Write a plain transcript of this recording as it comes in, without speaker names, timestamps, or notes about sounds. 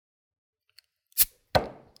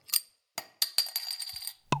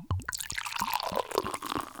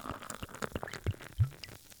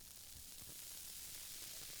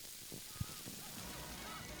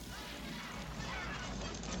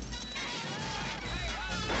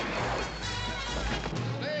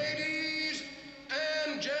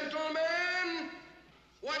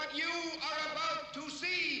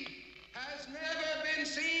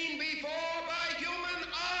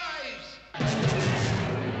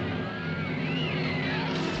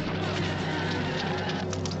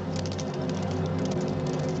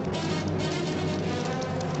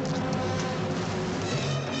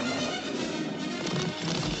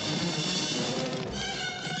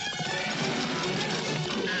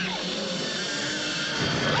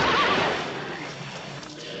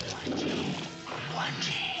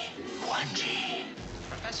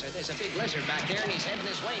Professor, there's a big lizard back there, and he's heading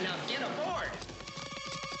this way. Now get aboard!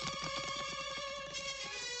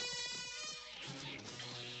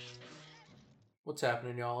 What's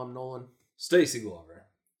happening, y'all? I'm Nolan. Stacy Glover.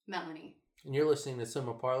 Melanie. And you're listening to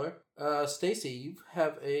Cinema Parlor. Stacy, you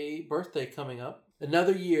have a birthday coming up.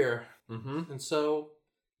 Another year. Mm-hmm. And so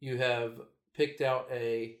you have picked out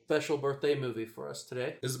a special birthday movie for us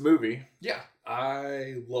today. This movie, yeah,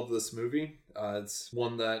 I love this movie. It's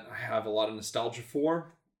one that I have a lot of nostalgia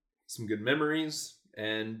for, some good memories,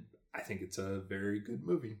 and I think it's a very good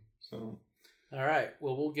movie. So, all right.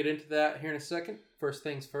 Well, we'll get into that here in a second. First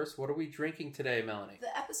things first, what are we drinking today, Melanie?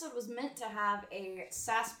 The episode was meant to have a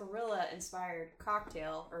sarsaparilla-inspired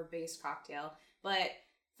cocktail, or based cocktail, but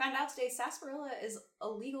found out today sarsaparilla is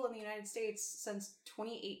illegal in the United States since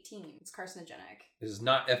 2018. It's carcinogenic. it is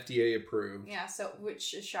not FDA approved. Yeah, so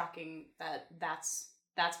which is shocking that that's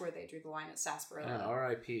where they drew the line at sarsaparilla.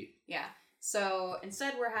 R.I.P. Yeah. So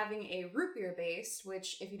instead we're having a root beer based,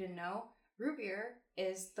 which if you didn't know, root beer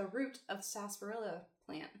is the root of sarsaparilla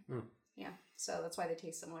plant. Yeah. So that's why they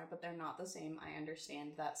taste similar, but they're not the same. I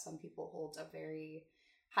understand that some people hold a very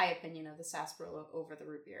high opinion of the sarsaparilla over the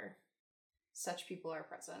root beer. Such people are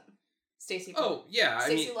present. Stacy. Oh, yeah.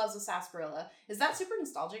 Stacy loves the sarsaparilla. Is that super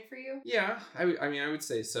nostalgic for you? Yeah, I mean, I would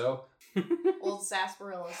say so. Old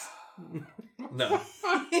sarsaparillas. No.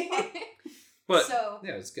 But, so,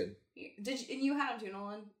 yeah, it's good. And you had them too,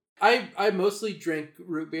 Nolan? I mostly drink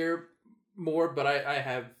root beer more, but I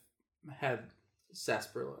have had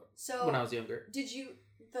sarsaparilla when I was younger. Did you,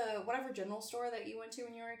 the whatever general store that you went to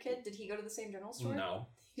when you were a kid, did he go to the same general store? No.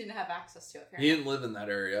 He didn't have access to it, apparently. He didn't live in that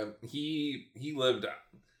area. He lived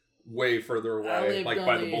way further away, like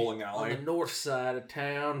by the bowling alley. On the north side of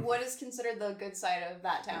town. What is considered the good side of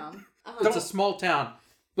that town? It's a small town,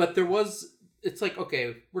 but it's like,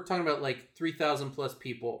 okay, we're talking about like 3,000 plus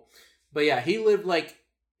people. But yeah, he lived like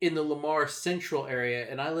in the Lamar Central area,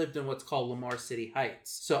 and I lived in what's called Lamar City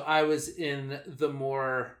Heights. So I was in the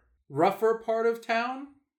more rougher part of town.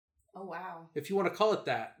 Oh, wow. If you want to call it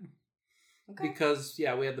that. Okay. Because,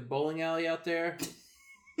 yeah, we had the bowling alley out there.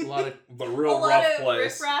 A lot of the real rough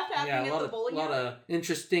place. Riff-raff happening a at the bowling alley. lot of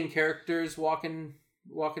interesting characters walking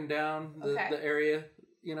down the area,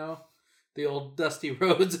 you know, the old dusty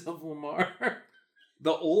roads of Lamar.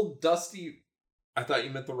 The old dusty. I thought you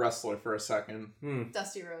meant the wrestler for a second.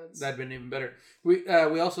 Dusty roads. That'd been even better. We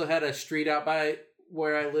also had a street out by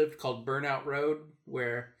where I lived called Burnout Road,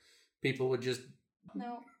 where people would just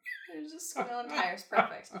There's just squealing tires.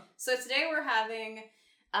 Perfect. So today we're having,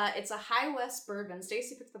 it's a High West bourbon.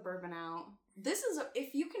 Stacy picked the bourbon out. This is,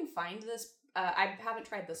 if you can find this, I haven't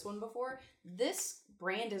tried this one before. This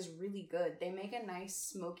brand is really good. They make a nice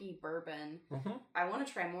smoky bourbon. Mm-hmm. I want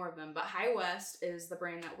to try more of them, but High West is the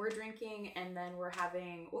brand that we're drinking, and then we're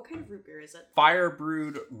having, what kind of root beer is it? Fire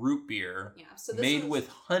brewed root beer. Yeah, so this made with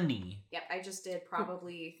honey. Yep, I just did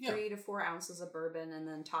probably 3 to 4 ounces of bourbon, and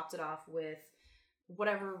then topped it off with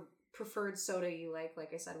whatever preferred soda you like.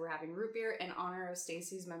 Like I said, we're having root beer in honor of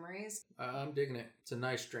Stacy's memories. I'm digging it. It's a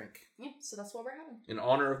nice drink. Yeah, so that's what we're having. In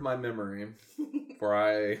honor of my memory, for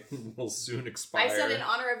I will soon expire. I said in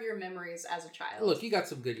honor of your memories as a child. Look, you got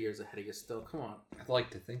some good years ahead of you still. Come on. I'd like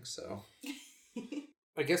to think so.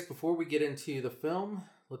 I guess before we get into the film,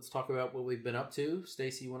 let's talk about what we've been up to.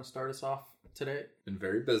 Stacy, you want to start us off today? Been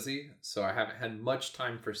very busy, so I haven't had much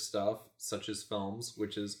time for stuff such as films,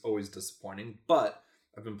 which is always disappointing, but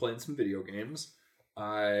I've been playing some video games.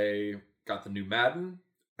 I got the new Madden,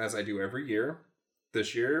 as I do every year.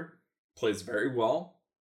 This year, plays very well.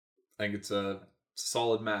 I think it's a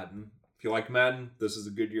solid Madden. If you like Madden, this is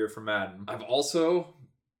a good year for Madden. I've also,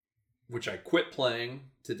 which I quit playing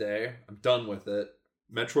today, I'm done with it,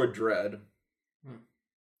 Metroid Dread.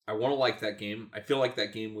 I want to like that game. I feel like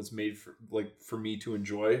that game was made for me to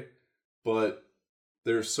enjoy, but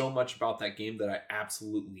there's so much about that game that I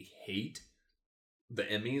absolutely hate. The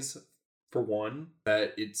Emmys, for one,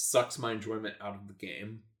 that it sucks my enjoyment out of the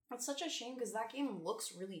game. It's such a shame because that game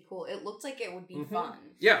looks really cool. It looked like it would be fun.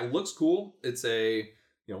 Yeah, it looks cool. It's a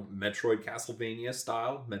Metroid Castlevania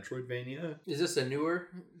style Metroidvania. Is this a newer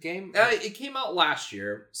game? It came out last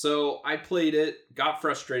year, so I played it, got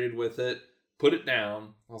frustrated with it, put it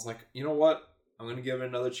down. I was like, you know what? I'm gonna give it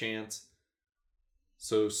another chance.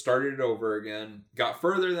 So started it over again. Got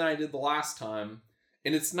further than I did the last time,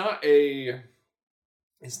 and it's not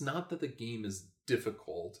that the game is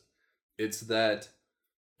difficult. It's that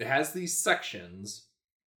it has these sections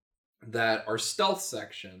that are stealth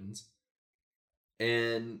sections,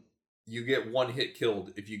 and you get one hit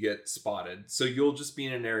killed if you get spotted. So you'll just be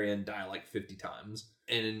in an area and die like 50 times.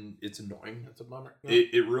 And it's annoying. That's a bummer.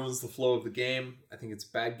 It ruins the flow of the game. I think it's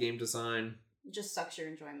bad game design. It just sucks your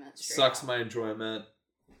enjoyment. Sucks my enjoyment.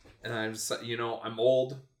 And I'm just, I'm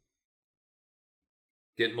old.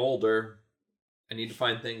 Getting older. I need to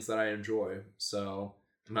find things that I enjoy. So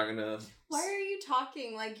I'm not gonna... Why are you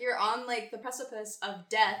talking like you're on like the precipice of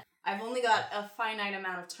death? I've only got a finite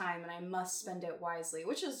amount of time and I must spend it wisely,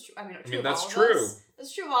 which is, true of that's all of true. us.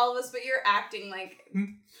 That's true of all of us, but you're acting like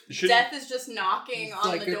Shouldn't- death is just knocking It's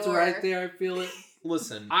on like the door. it's right there. I feel it.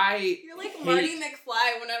 Listen, You're like Marty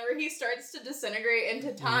McFly whenever he starts to disintegrate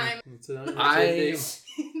into time.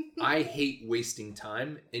 I hate wasting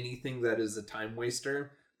time. Anything that is a time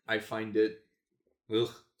waster, I find it... Ugh.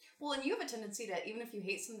 Well, and you have a tendency to, even if you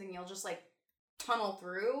hate something, you'll just like tunnel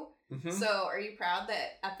through. Mhm. So are you proud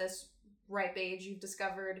that at this ripe age you've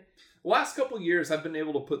discovered... The last couple of years, I've been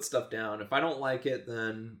able to put stuff down. If I don't like it,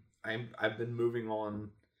 then I've been moving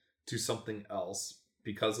on to something else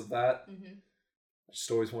because of that. Mm-hmm. I just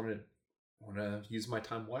always want to use my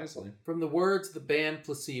time wisely. From the words of the band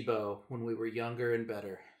Placebo, when we were younger and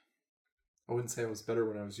better. I wouldn't say I was better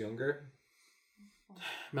when I was younger.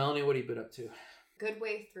 Melanie, what have you been up to? Good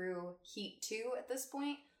way through Heat 2 at this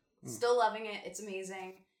point. Still loving it. It's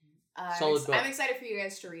amazing. Solid book. I'm excited for you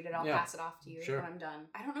guys to read it. I'll Yeah. pass it off to you Sure. when I'm done.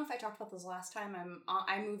 I don't know if I talked about this last time.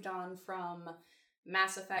 I moved on from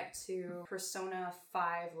Mass Effect to Persona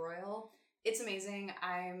 5 Royal. It's amazing.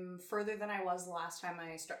 I'm further than I was the last time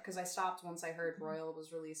I started, because I stopped once I heard Royal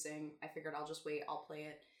was releasing. I figured I'll just wait, I'll play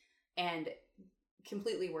it. And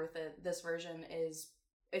completely worth it. This version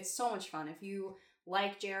it's so much fun. If you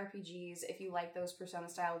like JRPGs, if you like those Persona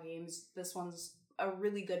style games, this one's a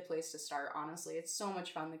really good place to start, honestly. It's so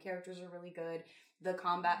much fun. The characters are really good. The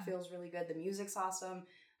combat feels really good. The music's awesome.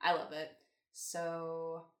 I love it.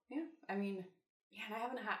 So, yeah, and I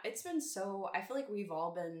haven't it's been so, I feel like we've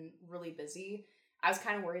all been really busy. I was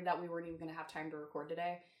kind of worried that we weren't even going to have time to record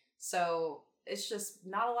today. So, it's just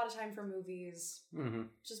not a lot of time for movies. Mm-hmm.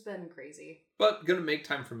 Just been crazy. But gonna make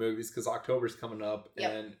time for movies because October's coming up.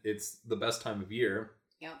 Yep. And it's the best time of year.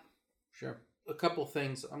 Yep. Sure. A couple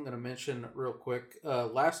things I'm going to mention real quick.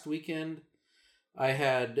 Last weekend, I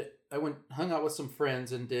hung out with some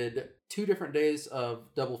friends and did 2 different days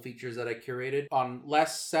of double features that I curated. On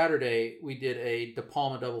last Saturday, we did a De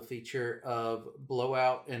Palma double feature of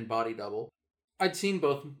Blowout and Body Double. I'd seen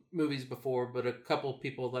both movies before, but a couple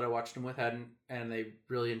people that I watched them with hadn't, and they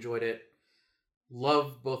really enjoyed it.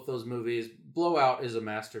 Love both those movies. Blowout is a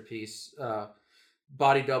masterpiece.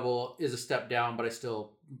 Body Double is a step down, but I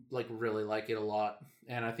still really like it a lot.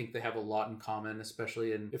 And I think they have a lot in common,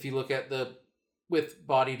 especially if you look at with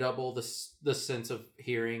Body Double, the sense of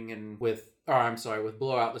hearing, and with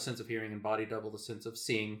Blowout, the sense of hearing, and Body Double, the sense of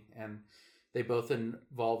seeing. And they both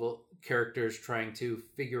involve characters trying to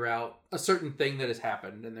figure out a certain thing that has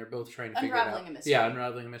happened, and they're both trying to figure it out. Unraveling a mystery. Yeah,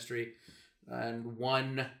 unraveling a mystery. And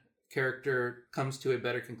one character comes to a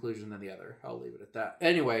better conclusion than the other. I'll leave it at that.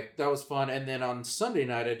 Anyway, that was fun. And then on Sunday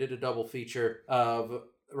night, I did a double feature of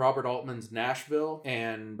Robert Altman's Nashville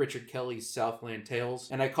and Richard Kelly's Southland Tales.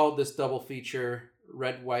 And I called this double feature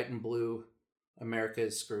Red, White, and Blue, America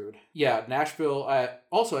is Screwed. Yeah, Nashville,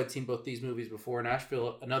 I'd seen both these movies before.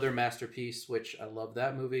 Nashville, another masterpiece, which I love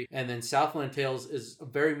that movie. And then Southland Tales is a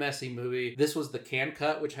very messy movie. This was the can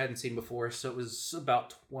cut, which I hadn't seen before, so it was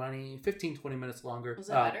about 20 minutes longer. Was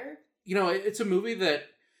it better? It's a movie that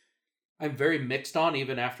I'm very mixed on,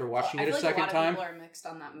 even after watching it a second time. I feel like a lot of people are mixed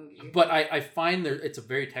on that movie. But I find it's a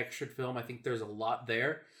very textured film. I think there's a lot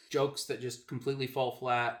there. Jokes that just completely fall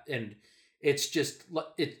flat, and it's just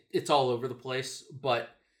it's all over the place. But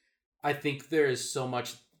I think there is so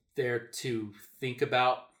much there to think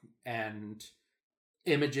about, and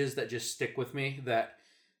images that just stick with me, that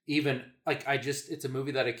even it's a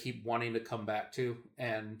movie that I keep wanting to come back to.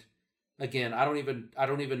 And again, I don't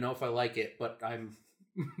even know if I like it, but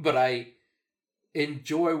I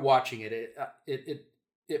enjoy watching it.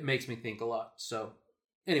 It makes me think a lot. So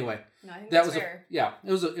anyway, no, I think that that's was fair.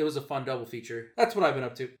 it was a fun double feature. That's what I've been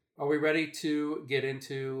up to. Are we ready to get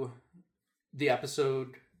into the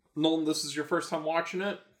episode? Nolan, this is your first time watching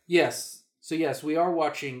it? Yes. So yes, we are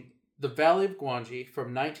watching The Valley of Gwangi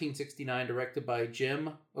from 1969, directed by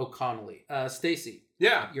Jim O'Connelly. Stacy.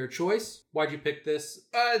 Yeah. Your choice? Why'd you pick this?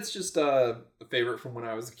 It's just a favorite from when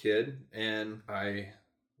I was a kid, and I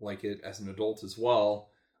like it as an adult as well.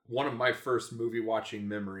 One of my first movie watching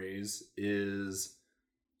memories is...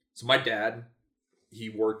 So my dad, he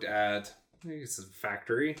worked at, I think it's a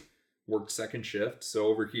factory, worked second shift. So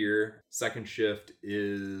over here, second shift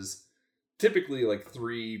is typically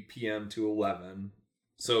 3 p.m. to 11.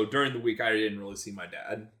 So during the week, I didn't really see my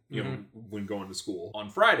dad, you know, when going to school. On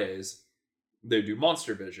Fridays, they do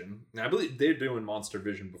Monster Vision. And I believe they're doing Monster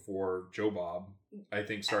Vision before Joe Bob, I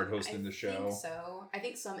think, started hosting the show. I think so. I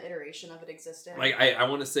think some iteration of it existed. Like, I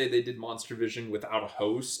want to say they did Monster Vision without a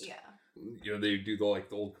host. Yeah. You know, they would do the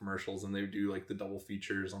old commercials, and they would do like the double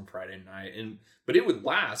features on Friday night, but it would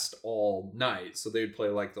last all night. So they would play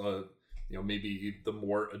like the, you know, maybe the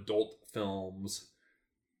more adult films,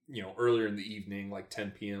 you know, earlier in the evening, like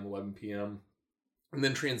 10 p.m., 11 p.m., and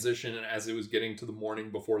then transition. And as it was getting to the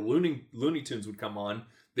morning before Looney Tunes would come on,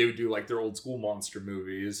 they would do like their old school monster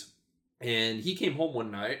movies. And he came home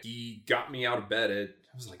one night. He got me out of bed at, it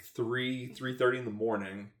was like 3:30 in the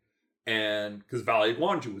morning. And because Valley of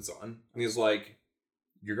Wanju was on, and he was like,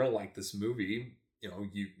 "You're gonna like this movie. You know,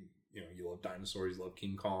 you love dinosaurs, you love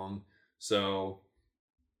King Kong." So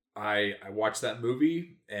I watched that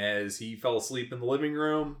movie as he fell asleep in the living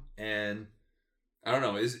room, and I don't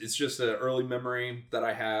know, it's just an early memory that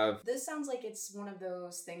I have. This sounds like it's one of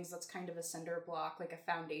those things that's kind of a cinder block, like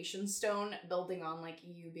a foundation stone, building on like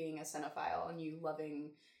you being a cinephile and you loving,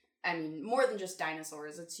 I mean, more than just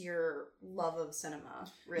dinosaurs. It's your love of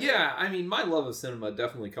cinema, really. Yeah, I mean, my love of cinema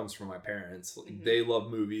definitely comes from my parents. They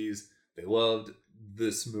love movies. They loved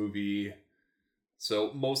this movie.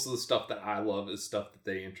 So most of the stuff that I love is stuff that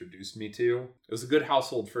they introduced me to. It was a good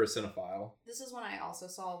household for a cinephile. This is one I also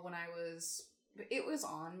saw when it was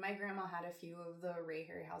on. My grandma had a few of the Ray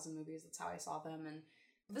Harryhausen movies. That's how I saw them. And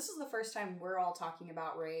this is the first time we're all talking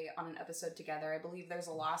about Ray on an episode together. I believe there's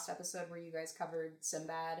a last episode where you guys covered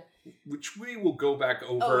Sinbad. Which we will go back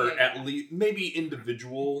over at least, maybe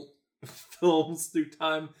individual films through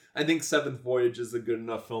time. I think Seventh Voyage is a good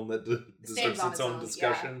enough film that deserves its own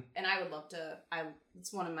discussion. Yeah. And I would love to,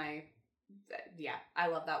 it's one of my, I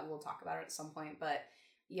love that. We'll talk about it at some point. But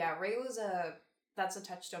yeah, Ray was that's a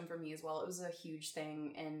touchstone for me as well. It was a huge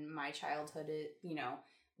thing in my childhood. It, you know,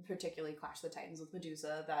 particularly Clash of the Titans with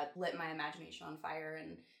Medusa, that lit my imagination on fire,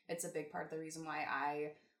 and it's a big part of the reason why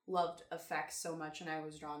I loved effects so much and I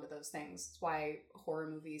was drawn to those things. It's why horror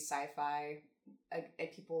movies, sci-fi,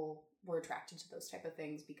 people were attracted to those type of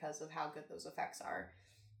things because of how good those effects are.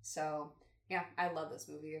 So yeah, I love this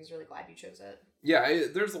movie. I was really glad you chose it. Yeah,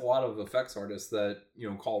 there's a lot of effects artists that, you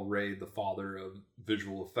know, call Ray the father of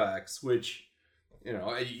visual effects, which, you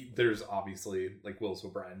know, there's obviously like Willis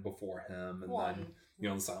O'Brien before him, and then, you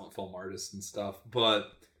know, the silent film artists and stuff.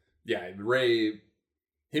 But yeah, Ray,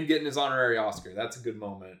 him getting his honorary Oscar, that's a good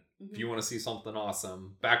moment. If you want to see something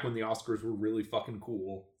awesome, back when the Oscars were really fucking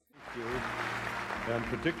cool. Thank you. And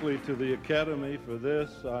particularly to the Academy for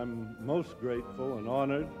this, I'm most grateful and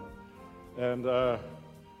honored. And to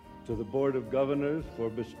the Board of Governors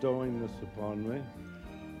for bestowing this upon me.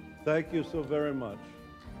 Thank you so very much.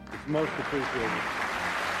 It's most appreciated.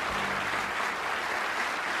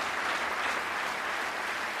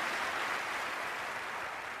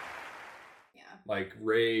 Like,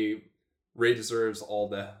 Ray deserves all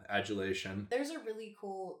the adulation. There's a really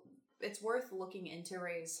cool, it's worth looking into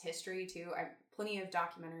Ray's history too. Plenty of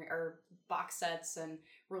documentary or box sets and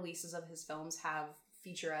releases of his films have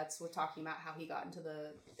featurettes with talking about how he got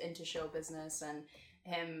into show business, and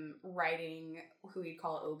him writing who he'd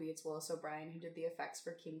call Obi. It's Willis O'Brien who did the effects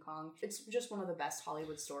for King Kong. It's just one of the best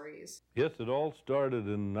Hollywood stories. Yes, it all started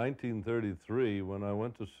in 1933 when I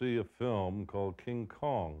went to see a film called King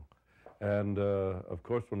Kong. And, of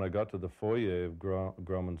course, when I got to the foyer of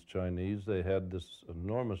Grauman's Chinese, they had this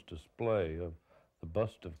enormous display of the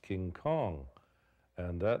bust of King Kong.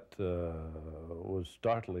 And that was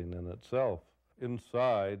startling in itself.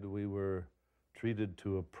 Inside, we were treated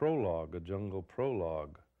to a prologue, a jungle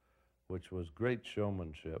prologue, which was great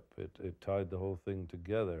showmanship. It tied the whole thing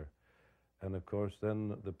together. And, of course,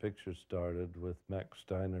 then the picture started with Max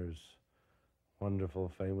Steiner's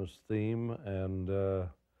wonderful, famous theme, and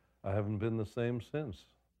I haven't been the same since.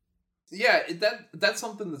 Yeah, that's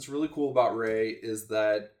something that's really cool about Ray, is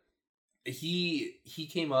that he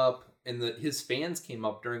came up, and his fans came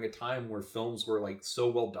up during a time where films were like so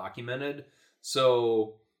well documented.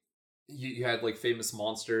 So you had like Famous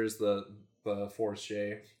Monsters, the Forrest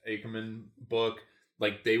J. Ackerman book.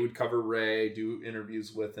 Like, they would cover Ray, do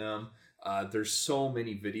interviews with him. There's so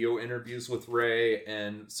many video interviews with Ray,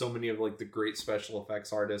 and so many of like the great special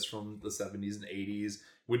effects artists from the 70s and 80s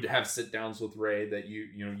would have sit downs with Ray that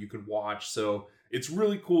you could watch. So it's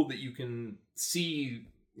really cool that you can see,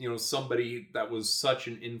 you know, somebody that was such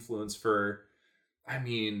an influence for, I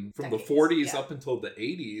mean, from decades, the 40s up until the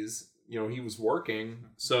 80s, you know, he was working.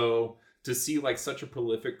 So to see like such a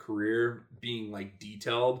prolific career being like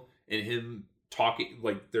detailed, and him talking,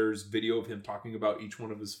 like there's video of him talking about each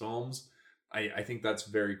one of his films. I think that's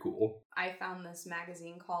very cool. I found this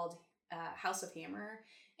magazine called House of Hammer,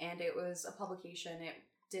 and it was a publication. It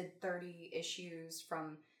did 30 issues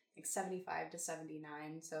from like 75 to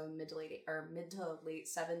 79, so mid to late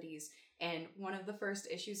 70s. And one of the first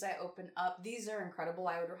issues I opened up, these are incredible.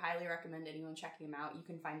 I would highly recommend anyone checking them out. You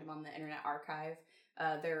can find them on the Internet Archive.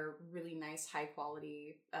 They're really nice, high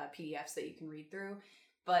quality PDFs that you can read through.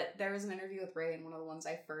 But there was an interview with Ray, and one of the ones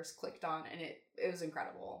I first clicked on, and it was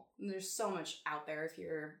incredible. And there's so much out there if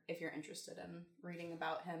you're interested in reading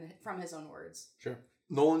about him from his own words. Sure.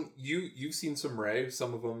 Nolan, you've seen some Ray.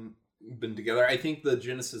 Some of them been together. I think the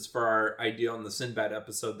genesis for our idea on the Sinbad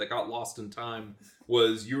episode that got lost in time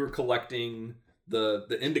was you were collecting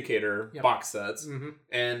the Indicator box sets,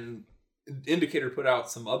 and Indicator put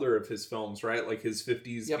out some other of his films, right? Like his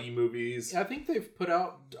 50s B movies. I think they've put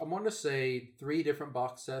out, I want to say, 3 different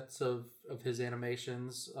box sets of his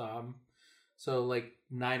animations. So like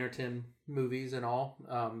 9 or 10 movies in all.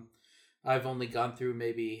 I've only gone through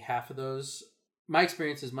maybe half of those. My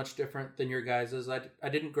experience is much different than your guys's. I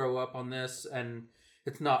didn't grow up on this, and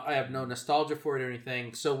I have no nostalgia for it or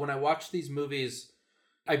anything. So when I watch these movies,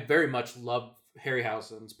 I very much love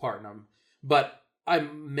Harryhausen's Partnum, but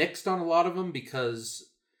I'm mixed on a lot of them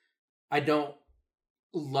because I don't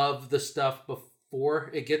love the stuff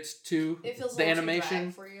before it gets to It feels the a little animation too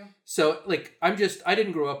dry for you. So like I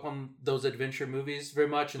didn't grow up on those adventure movies very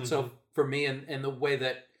much, and so for me and the way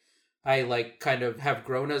that I like kind of have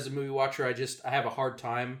grown as a movie watcher, I have a hard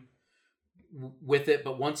time with it.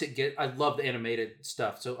 But once I love the animated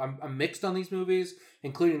stuff, so I'm mixed on these movies,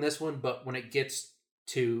 including this one. But when it gets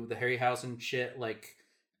to the Harryhausen shit, like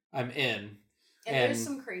I'm in. And there's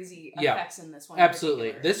some crazy yeah, effects in this one.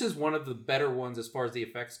 Absolutely, this is one of the better ones as far as the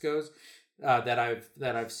effects goes that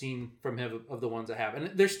I've seen from him of the ones I have,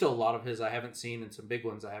 and there's still a lot of his I haven't seen, and some big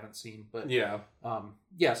ones I haven't seen. But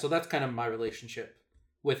so that's kind of my relationship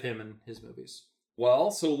with him and his movies. Well,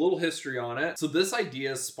 so a little history on it. So this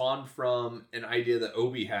idea spawned from an idea that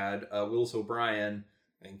Obi had, Willis O'Brien,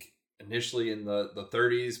 I think initially in the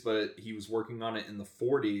 30s, but he was working on it in the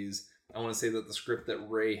 40s. I want to say that the script that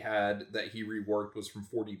Ray had that he reworked was from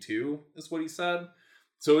 42, is what he said.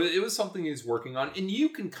 So it was something he's working on. And you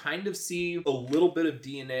can kind of see a little bit of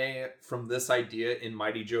DNA from this idea in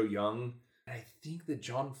Mighty Joe Young. And I think that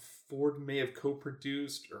John Ford may have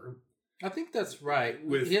co-produced, or I think that's right.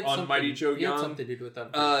 On Mighty Joe Young. He had something to do with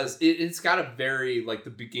that. It's got a very, like, the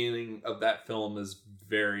beginning of that film is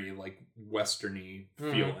very, like, westerny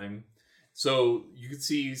feeling. So you can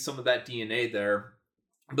see some of that DNA there.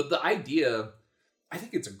 But the idea, I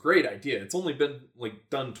think it's a great idea. It's only been, like,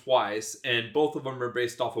 done twice, and both of them are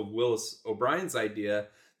based off of Willis O'Brien's idea.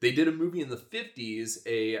 They did a movie in the 50s.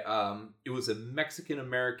 It was a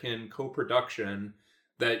Mexican-American co-production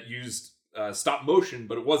that used stop motion,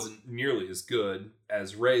 but it wasn't nearly as good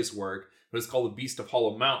as Ray's work. But it's called The Beast of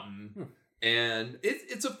Hollow Mountain, and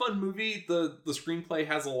it's a fun movie. The screenplay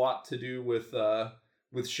has a lot to do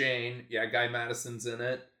with Shane. Yeah, Guy Madison's in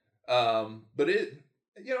it, but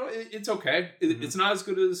it's okay. It's not as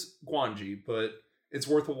good as Gwangi, but it's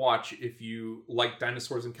worth a watch if you like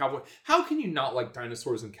dinosaurs and cowboys. How can you not like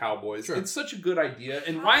dinosaurs and cowboys? Sure. It's such a good idea,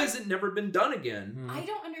 and why has it never been done again? I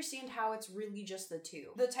don't understand how it's really just the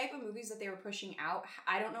two. The type of movies that they were pushing out,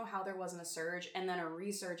 I don't know how there wasn't a surge and then a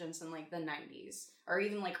resurgence in like the 90s or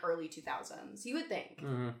even like early 2000s. You would think.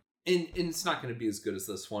 And it's not going to be as good as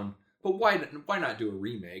this one, but why not do a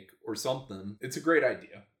remake or something? It's a great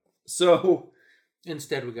idea. So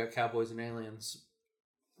instead, we got Cowboys and Aliens,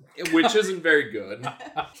 which isn't very good.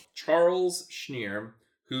 Charles Schneer,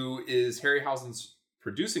 who is Harryhausen's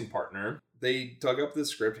producing partner, they dug up this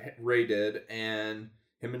script, Ray did, and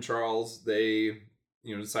him and Charles, they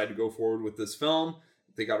decided to go forward with this film.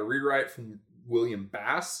 They got a rewrite from William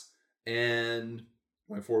Bass and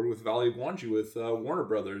went forward with Valley of Gwangi with Warner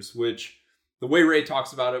Brothers, which the way Ray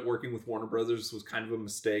talks about it, working with Warner Brothers was kind of a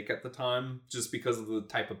mistake at the time, just because of the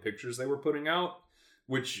type of pictures they were putting out,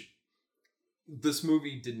 which this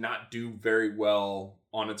movie did not do very well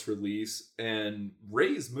on its release, and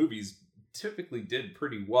Ray's movies typically did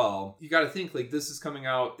pretty well. You got to think, like, this is coming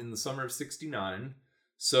out in the summer of 69,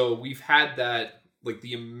 so we've had that, like,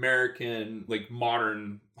 the American, like,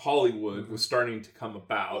 modern Hollywood was starting to come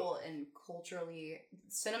about. Well, and culturally,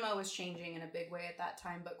 cinema was changing in a big way at that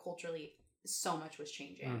time, but culturally, so much was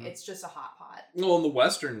changing. It's just a hot pot. Well, and the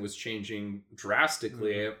Western was changing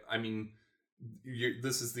drastically. I mean,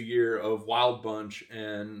 this is the year of Wild Bunch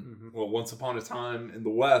and Once Upon a Time in the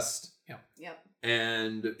West. Yep.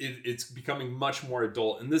 And it's becoming much more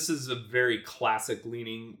adult. And this is a very classic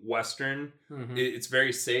leaning Western. It's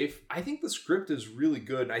very safe. I think the script is really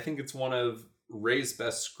good. I think it's one of Ray's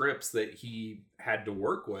best scripts that he had to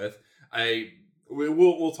work with.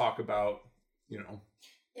 We'll talk about, you know.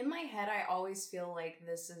 In my head, I always feel like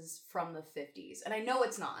this is from the 50s. And I know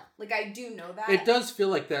it's not. Like, I do know that. It does feel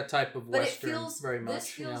like that type of but Western it feels, very much. this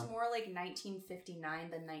feels more like 1959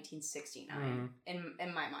 than 1969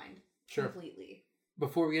 in my mind. Sure. Completely.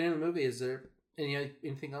 Before we get into the movie, is there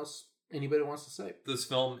anything else anybody wants to say? This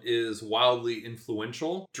film is wildly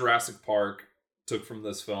influential. Jurassic Park took from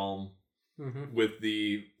this film with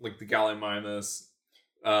the Gallimimus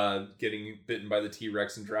getting bitten by the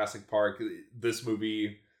T-Rex in Jurassic Park. This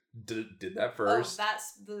movie did that first.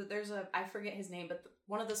 Oh, there's I forget his name, but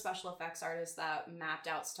one of the special effects artists that mapped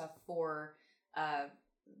out stuff for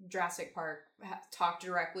Jurassic Park talked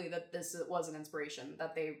directly that this was an inspiration,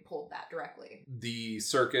 that they pulled that directly. The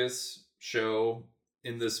circus show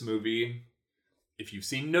in this movie, if you've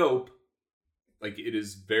seen Nope, like, it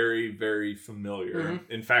is very, very familiar.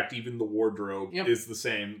 In fact, even the wardrobe is the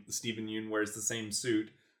same. Stephen Yeun wears the same suit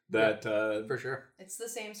that for sure. It's the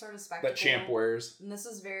same sort of spectacle that Champ wears. And this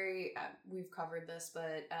is very we've covered this,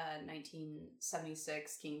 but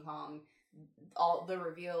 1976 King Kong, all the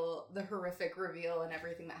reveal, the horrific reveal, and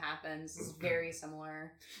everything that happens is very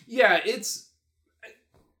similar. Yeah,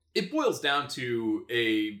 it boils down to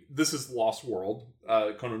this is Lost World,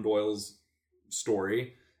 Conan Doyle's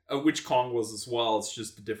story, which Kong was as well. It's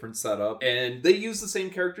just a different setup. And they use the same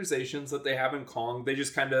characterizations that they have in Kong. They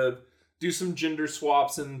just kind of do some gender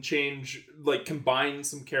swaps and combine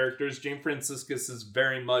some characters. Jane Franciscus is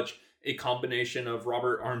very much a combination of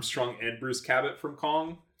Robert Armstrong and Bruce Cabot from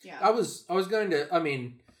Kong. Yeah. I was going to, I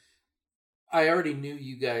mean, I already knew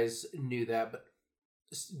you guys knew that, but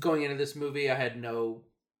going into this movie, I had no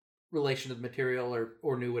relation to the material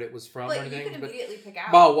or knew what it was from or anything. You could immediately pick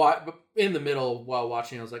out. But in the middle, while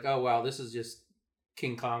watching, I was like, oh wow, this is just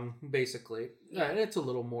King Kong, basically. Yeah. And it's a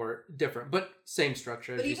little more different, but same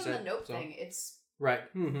structure. But as even you said, the Nope so. thing, it's Right.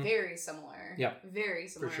 Mm-hmm. very similar. Yeah. Very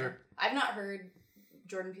similar. For sure. I've not heard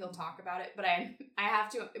Jordan Peele talk about it, but I have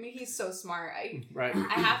to. I mean, he's so smart. Right.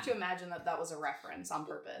 I have to imagine that was a reference on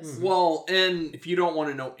purpose. Mm-hmm. Well, and if you don't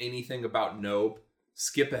want to know anything about Nope,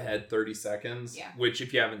 skip ahead 30 seconds. Yeah. Which,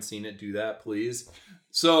 if you haven't seen it, do that, please.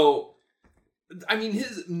 So, I mean,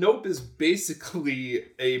 his Nope is basically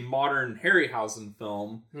a modern Harryhausen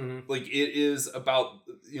film. Mm-hmm. Like, it is about,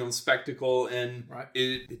 spectacle, and Right.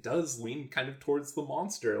 it does lean kind of towards the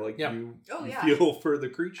monster. Like, you yeah. feel for the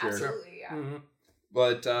creature. Absolutely, yeah. Mm-hmm.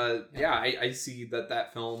 But, I see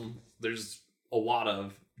that film, there's a lot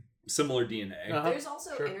of similar DNA. Uh-huh. There's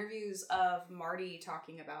also Sure. interviews of Marty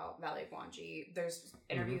talking about Valley of Guanji. There's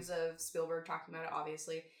interviews of Spielberg talking about it,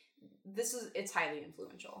 obviously. It's highly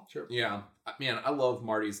influential. Sure. Yeah. Man, I love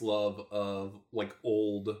Marty's love of,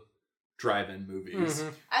 old drive-in movies. Mm-hmm.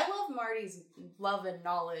 I love Marty's love and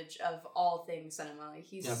knowledge of all things cinema.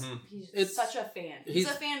 He's It's- such a fan. He's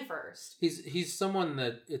a fan first. He's someone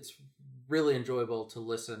that it's really enjoyable to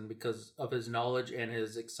listen because of his knowledge and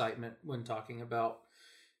his excitement when talking about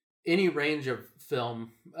any range of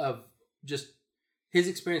film, of just his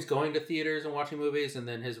experience going to theaters and watching movies, and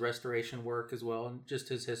then his restoration work as well, and just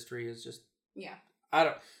his history is just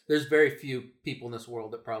there's very few people in this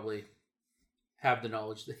world that probably have the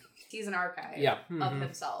knowledge that He's an archive of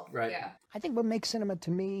himself. Right. Yeah. I think what makes cinema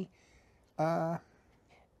to me, I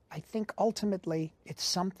think ultimately it's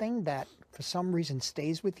something that for some reason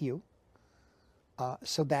stays with you,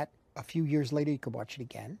 so that a few years later you could watch it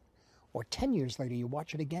again, or 10 years later you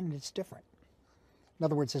watch it again and it's different. In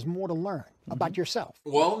other words, there's more to learn about yourself.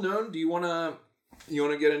 Well, Noon, do you want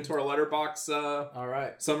to get into our letterbox all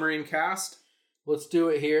right, summary and cast? let's do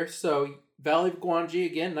it here. So Valley of Guanji,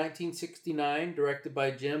 again, 1969, directed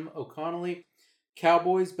by Jim O'Connelly.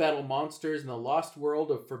 Cowboys battle monsters in the lost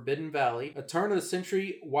world of Forbidden Valley. A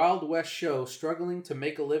turn-of-the-century Wild West show struggling to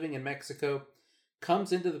make a living in Mexico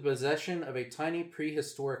comes into the possession of a tiny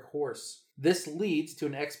prehistoric horse. This leads to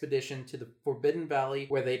an expedition to the Forbidden Valley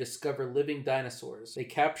where they discover living dinosaurs. They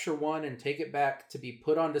capture one and take it back to be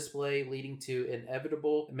put on display, leading to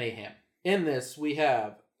inevitable mayhem. In this, we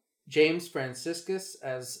have James Franciscus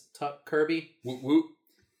as Tuck Kirby. Woot woot.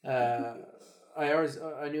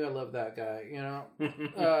 I knew I loved that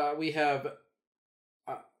guy, we have,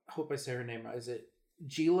 I hope I say her name right. Is it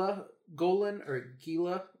Gila Golan or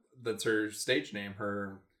Gila? That's her stage name,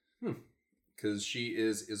 because she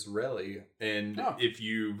is Israeli. And if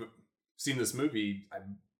you've seen this movie,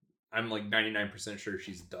 I'm like 99% sure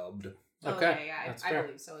she's dubbed. Okay, yeah, that's I fair.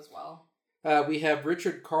 believe so as well. We have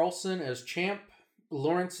Richard Carlson as Champ,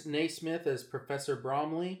 Lawrence Naismith as Professor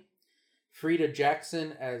Bromley, Frida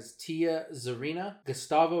Jackson as Tia Zarina,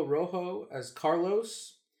 Gustavo Rojo as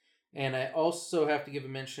Carlos, And I also have to give a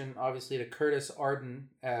mention, obviously, to Curtis Arden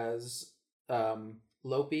as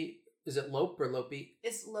Lopi. Is it Lope or Lopi?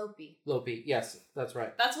 It's Lopi. Lopi, yes, that's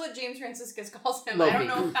right. That's what James Franciscus calls him. Lopi. I don't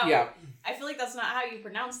know how. Yeah. I feel like that's not how you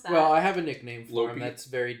pronounce that. Well, I have a nickname for him Lopi. that's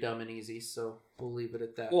very dumb and easy, so we'll leave it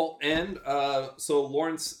at that. Well, and so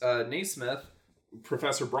Lawrence Naismith,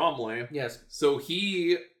 Professor Bromley. Yes. So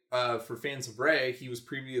he, for fans of Ray, he was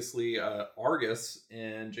previously Argus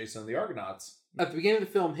in Jason and the Argonauts. At the beginning of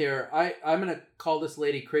the film here, I'm going to call this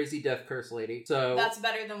lady Crazy Death Curse Lady. So That's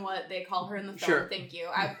better than what they call her in the film. Sure. Thank you.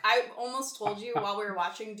 I almost told you while we were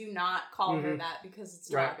watching, do not call her that because it's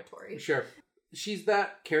Right. derogatory. Sure. She's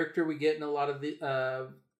that character we get in a lot of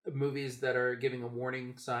the movies that are giving a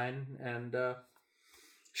warning sign, and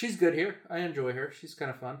she's good here. I enjoy her. She's kind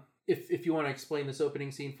of fun. If you want to explain this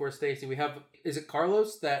opening scene for Stacy, we have, is it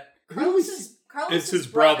Carlos that... Carlos It's is his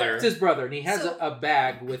brother. It's his brother, and he has So- a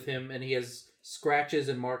bag with him, and he has scratches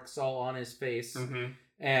and marks all on his face. Mm-hmm.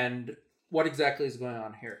 And what exactly is going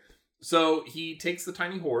on here? So he takes the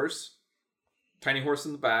tiny horse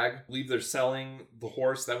in the bag. I believe they're selling the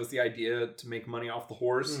horse. That was the idea, to make money off the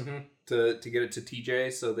horse, to get it to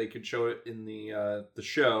TJ so they could show it in the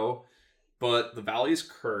show. But the valley is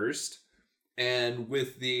cursed, and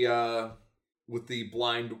with the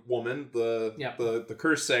blind woman, the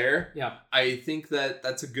cursayer. Yeah. I think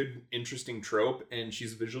that's a good, interesting trope, and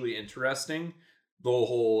she's visually interesting. The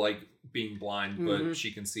whole, like, being blind, but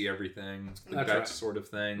she can see everything, That's that right. sort of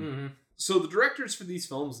thing. Mm-hmm. So the directors for these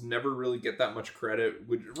films never really get that much credit,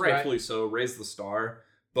 which rightfully so, raise the star.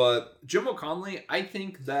 But Jim O'Connelly, I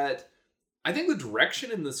think the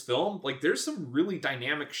direction in this film, like, there's some really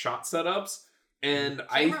dynamic shot setups, and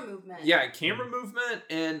Camera movement. camera movement,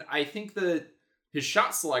 and I think that his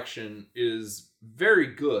shot selection is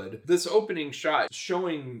very good. This opening shot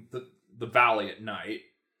showing the valley at night,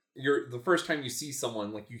 the first time you see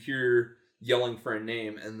someone, like, you hear yelling for a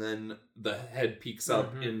name, and then the head peeks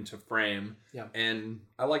up into frame. Yeah. And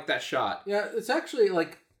I like that shot. Yeah, it's actually,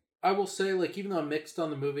 like, I will say, like, even though I'm mixed on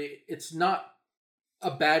the movie, it's not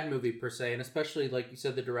a bad movie per se, and especially, like you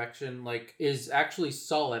said, the direction, like, is actually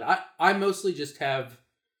solid. I mostly just have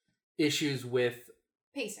issues with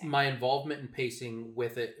Pacing. my involvement and pacing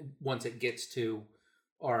with it once it gets to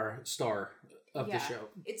our star of the show.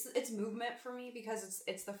 It's movement for me because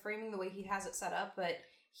it's the framing, the way he has it set up, but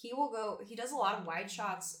he does a lot of wide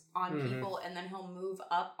shots on people, and then he'll move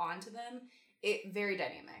up onto them. Very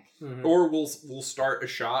dynamic. Or we'll start a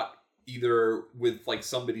shot either with, like,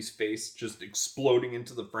 somebody's face just exploding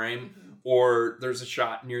into the frame, or there's a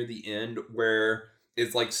shot near the end where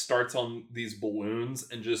it's, like, starts on these balloons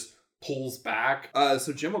and just pulls back.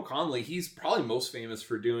 So Jim O'Connelly, he's probably most famous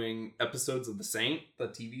for doing episodes of The Saint, the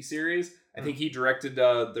TV series. I think he directed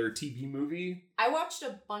their TV movie. I watched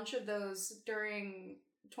a bunch of those during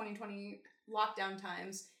 2020 lockdown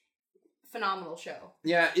times. Phenomenal show.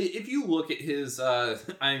 Yeah, if you look at his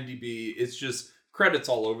IMDb, it's just credits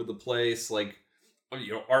all over the place, like,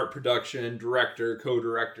 you know, art production, director,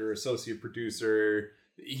 co-director, associate producer.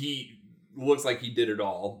 He looks like he did it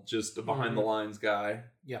all, just a behind the lines guy.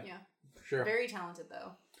 Yeah. Yeah. Sure. Very talented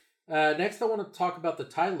though. Next, I want to talk about the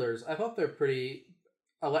Tylers. I thought they're pretty.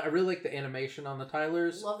 I really like the animation on the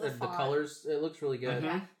Tylers. Love the and the font. colors. It looks really good.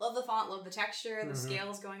 Yeah. Love the font, love the texture, the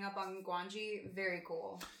scales going up on Guanji, very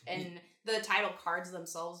cool. And the title cards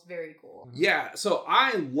themselves, very cool. Yeah, so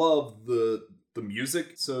I love the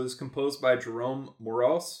music. So it's composed by Jerome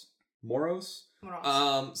Moros.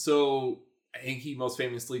 So I think he most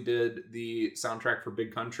famously did the soundtrack for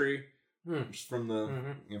Big Country, which is from the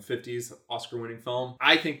 50s Oscar-winning film.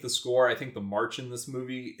 I think the march in this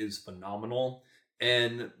movie is phenomenal.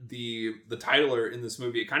 And the titler in this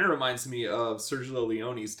movie, it kind of reminds me of Sergio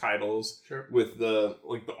Leone's titles, Sure. with the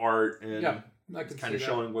art and I can kind see of that.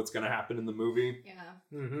 showing what's going to happen in the movie. Yeah.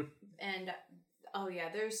 Mm-hmm. And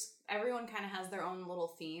everyone kind of has their own little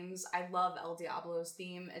themes. I love El Diablo's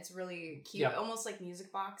theme. It's really cute, Yeah. almost like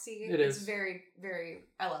music boxy. It's It's very, very,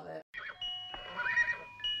 I love it.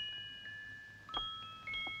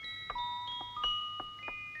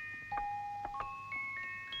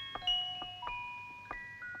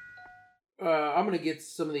 I'm going to get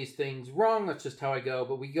some of these things wrong. That's just how I go.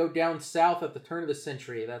 But we go down south at the turn of the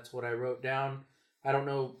century. That's what I wrote down. I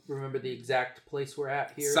don't remember the exact place we're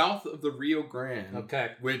at here. South of the Rio Grande.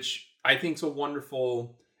 Okay. Which I think is a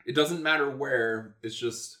wonderful... It doesn't matter where. It's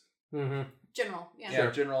just... Mm-hmm. General, yeah.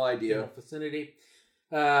 Yeah, general idea. Vicinity.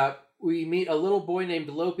 We meet a little boy named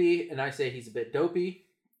Lopi, and I say he's a bit dopey.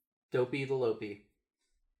 Dopey the Lopi.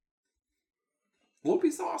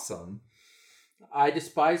 Lopi's awesome. I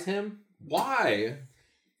despise him. Why?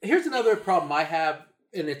 Here's another problem I have.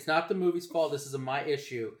 and it's not the movie's fault. This is my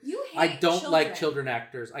issue. You hate I don't like children. children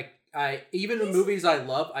actors. I even in movies I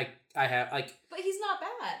love, I have like But he's not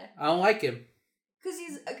bad. I don't like him.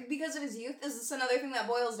 Because of his youth. Is this another thing that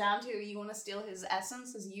boils down to you want to steal his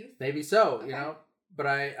essence, his youth? Maybe so, Okay. you know. But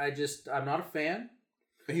I'm not a fan.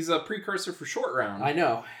 He's a precursor for Short Round. I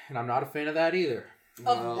know, and I'm not a fan of that either.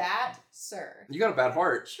 Of that, sir. You got a bad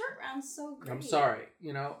heart. Short Round's so great. I'm sorry,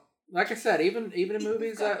 you know. Like I said, even in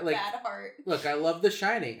movies Got a like bad heart. look, I love The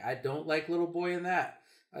Shining. I don't like Little Boy in that.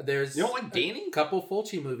 There's You don't like Danny? a couple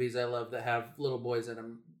Fulci movies I love that have little boys in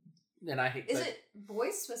them, and I hate. Is it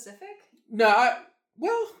boys specific? No,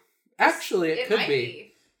 well, actually, it could might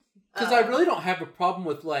be because I really don't have a problem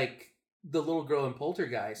with like the little girl in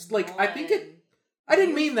Poltergeist. Like I think it. I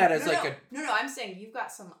didn't mean that as No, I'm saying you've got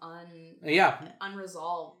some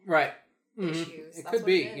unresolved right issues. It That's could what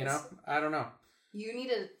be, it you is. know. I don't know. You need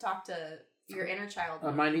to talk to your inner child.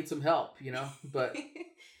 I might need some help, you know. But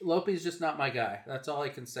Lope's just not my guy. That's all I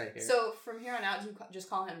can say here. So from here on out, you just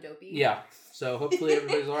call him Dopey. Yeah. So hopefully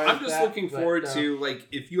everybody's alright. I'm with just that, looking but, forward to, like,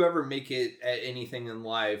 if you ever make it at anything in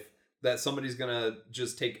life, that somebody's gonna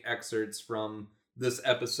just take excerpts from this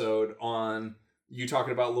episode on you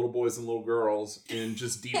talking about little boys and little girls and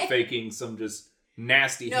just deep faking some just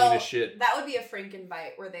nasty, heinous shit. That would be a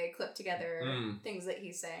Frankenbite where they clip together things that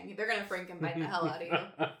he's saying. They're gonna Frankenbite the hell out of you.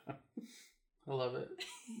 I love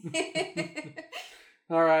it.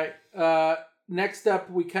 All right. Next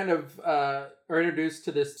up, we kind of are introduced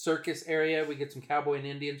to this circus area. We get some cowboy and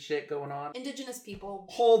Indian shit going on. Indigenous people.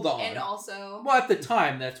 Hold on. And also... Well, at the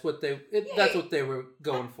time, that's what they what they were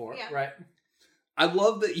going for, yeah. right? I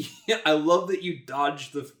love that you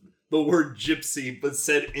dodged the word gypsy but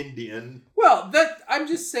said Indian. Well, I'm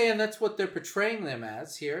just saying that's what they're portraying them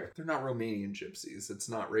as here. They're not Romanian gypsies. It's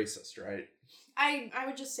not racist, right? I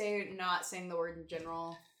would just say not saying the word in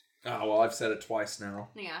general. Oh, well, I've said it twice now.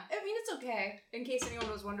 Yeah. I mean, it's okay. In case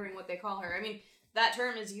anyone was wondering what they call her. I mean, that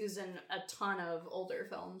term is used in a ton of older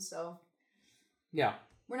films, so... Yeah.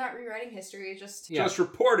 We're not rewriting history, just... Yeah. Just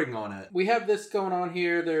reporting on it. We have this going on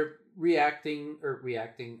here. They're reenacting,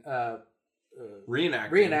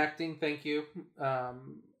 thank you.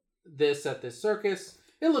 This at this circus.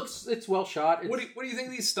 It's well shot. What do you think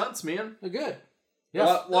of these stunts, man? They're good. Yeah,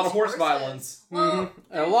 Yes. a lot of horse horses. violence. Well,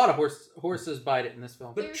 A lot of horses bite it in this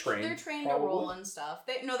film. They're trained, They're trained probably. to roll and stuff.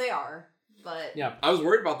 They are. But... Yeah. I was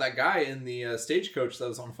worried about that guy in the stagecoach that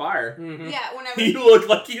was on fire. Mm-hmm. Yeah, whenever... He looked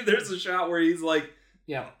like there's a shot where he's like,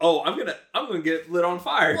 Yeah. "Oh, I'm gonna get lit on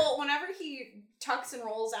fire." Well, whenever he tucks and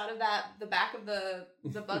rolls out of the back of the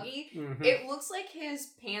buggy, Mhm. it looks like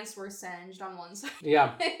his pants were singed on one side.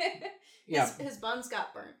 Yeah. Yeah. His buns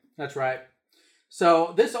got burnt. That's right.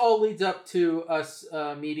 So this all leads up to us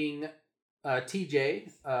meeting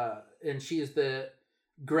TJ, and she is the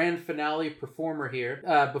grand finale performer here.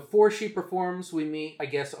 Before she performs, we meet, I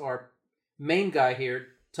guess, our main guy here,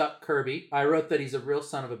 Tuck Kirby. I wrote that he's a real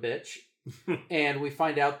son of a bitch. And we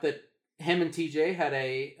find out that him and TJ had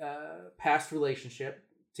a past relationship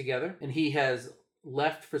together, and he has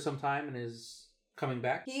left for some time and is coming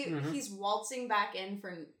back. He's waltzing back in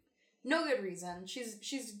for no good reason.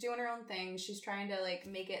 She's doing her own thing. She's trying to like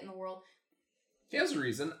make it in the world. He has a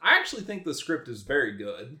reason. I actually think the script is very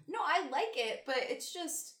good. No, I like it, but it's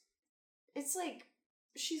like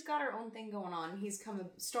she's got her own thing going on. He's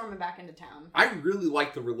storming back into town. I really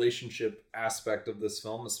like the relationship aspect of this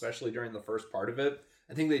film, especially during the first part of it.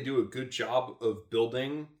 I think they do a good job of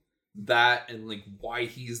building that and like why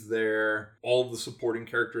he's there, all the supporting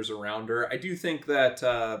characters around her. I do think that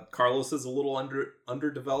Carlos is a little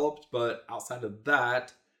underdeveloped, but outside of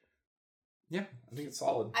that, yeah, I think it's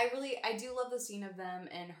solid. I do love the scene of them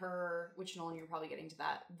and her, which Nolan, you're probably getting to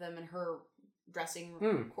that, them and her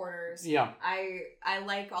dressing quarters. Yeah. I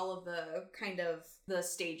like all of the kind of the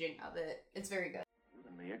staging of it. It's very good. You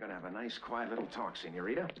and me are gonna have a nice quiet little talk,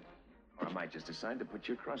 senorita. Or I might just decide to put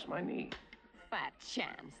you across my knee. Fat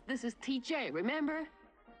chance. This is TJ, remember?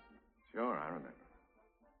 Sure, I remember.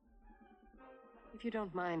 If you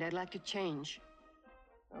don't mind, I'd like to change.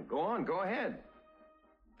 Now, go on, go ahead.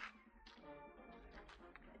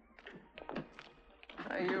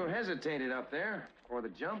 You hesitated up there for the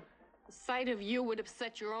jump. The sight of you would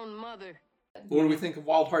upset your own mother. What do we think of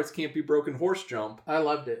Wild Hearts Can't Be Broken horse jump? I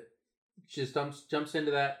loved it. She just jumps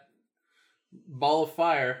into that ball of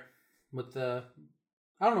fire with the...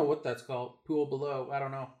 I don't know what that's called. Pool below. I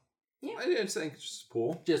don't know. Yeah. I didn't think it's just a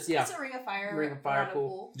pool. Just, yeah. It's a ring of fire. Ring of fire not a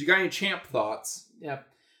pool. Do you got any champ thoughts? Yeah.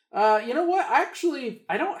 You know what?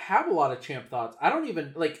 I don't have a lot of champ thoughts. I don't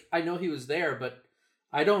even, I know he was there, but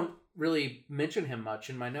I don't really mention him much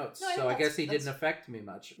in my notes. No, I so think I guess he didn't affect me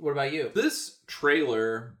much. What about you? This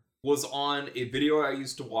trailer was on a video I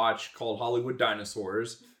used to watch called Hollywood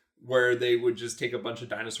Dinosaurs, where they would just take a bunch of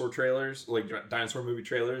dinosaur trailers, like dinosaur movie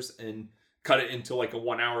trailers, and cut it into like a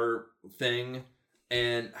 1 hour thing.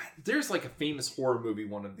 And there's like a famous horror movie,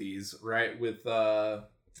 one of these, right? With,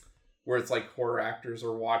 where it's like horror actors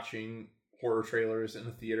are watching horror trailers in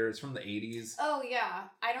the theater. It's from the 80s. Oh, yeah.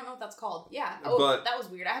 I don't know what that's called. Yeah. Oh, But- that was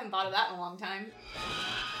weird. I haven't thought of that in a long time.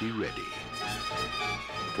 Be ready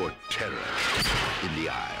for terror in the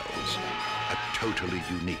aisles. A totally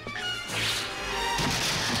unique,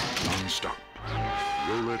 non-stop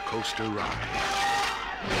roller coaster ride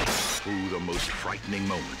through the most frightening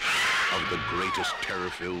moments of the greatest terror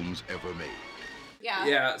films ever made. Yeah.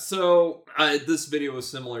 Yeah, so this video was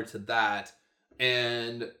similar to that.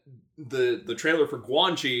 And the trailer for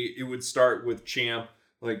Guanchi, it would start with Champ,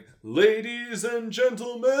 like, ladies and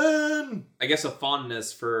gentlemen. I guess a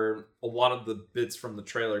fondness for a lot of the bits from the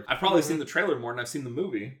trailer. I've probably seen the trailer more than I've seen the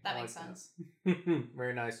movie. That makes sense.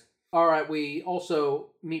 Very nice. All right, we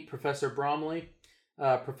also meet Professor Bromley.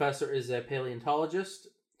 Professor is a paleontologist.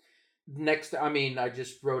 Next, I mean, I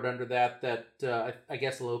just wrote under that I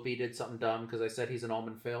guess Lopi did something dumb because I said he's an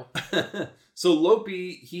almond fail. So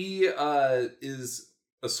Lopi, he is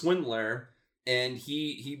a swindler, and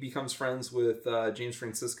he becomes friends with James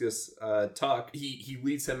Franciscus Tuck. He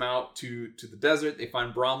leads him out to the desert. They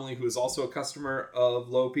find Bromley, who is also a customer of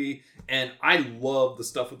Lopi. And I love the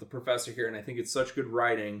stuff with the professor here, and I think it's such good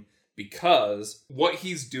writing because what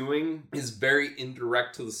he's doing is very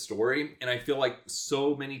indirect to the story. And I feel like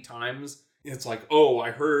so many times it's like, oh,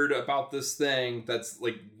 I heard about this thing that's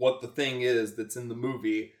like what the thing is that's in the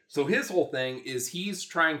movie. So his whole thing is he's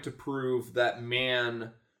trying to prove that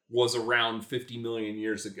man was around 50 million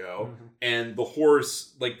years ago. Mm-hmm. And the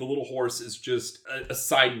horse, like the little horse, is just a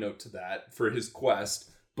side note to that for his quest.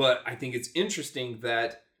 But I think it's interesting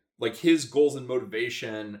that like his goals and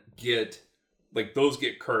motivation get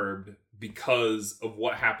curbed because of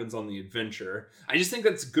what happens on the adventure. I just think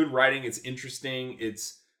that's good writing. It's interesting.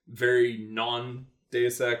 It's very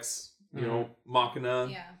non-Deus Ex, you know, Machina.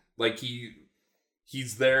 Yeah. Like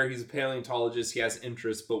he's there, he's a paleontologist, he has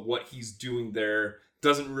interests, but what he's doing there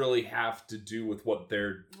doesn't really have to do with what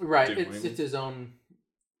they're doing. It's his own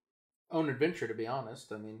adventure, to be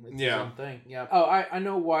honest. I mean, it's Yeah. his own thing. Yeah. Oh, I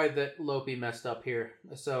know why that Lopi messed up here.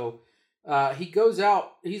 So he goes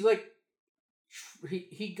out. He's like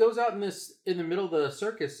he goes out in the middle of the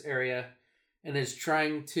circus area and is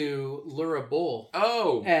trying to lure a bull.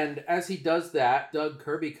 Oh. And as he does that, Doug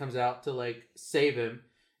Kirby comes out to like save him,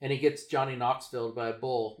 and he gets Johnny Knoxville by a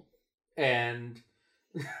bull. And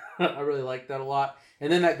I really like that a lot.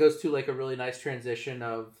 And then that goes to like a really nice transition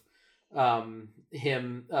of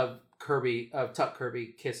Tuck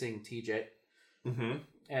Kirby kissing TJ. Mm-hmm.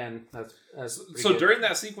 And that's so good. during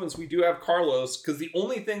that sequence, we do have Carlos, because the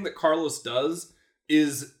only thing that Carlos does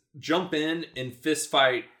is jump in and fist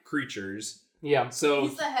fight creatures. Yeah. So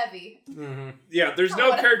He's the heavy. Mm-hmm. yeah, there's For no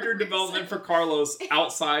whatever character reason. development for Carlos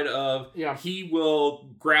outside of he will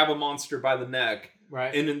grab a monster by the neck.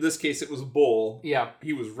 Right. And in this case, it was a bull. Yeah.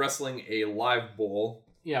 He was wrestling a live bull.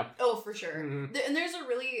 Yeah. Oh, for sure. Mhm. And there's a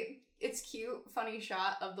really, it's cute, funny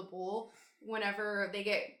shot of the bull whenever they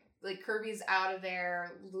get, like, Kirby's out of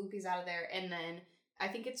there, Loopy's out of there, and then I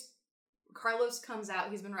think it's Carlos comes out,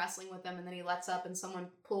 he's been wrestling with them, and then he lets up and someone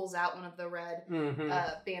pulls out one of the red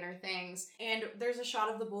banner things. And there's a shot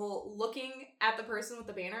of the bull looking at the person with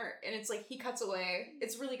the banner, and it's like he cuts away.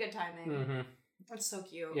 It's really good timing. Mm-hmm. It's so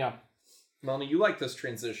cute. Yeah. Melanie, you like this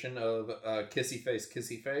transition of kissy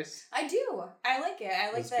face? I do. I like it. I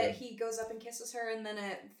like That's that good. he goes up and kisses her, and then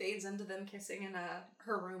it fades into them kissing in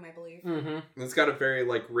her room, I believe. Mm-hmm. It's got a very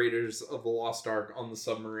like Raiders of the Lost Ark on the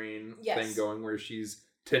submarine Yes. thing going, where she's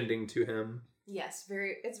tending to him. Yes,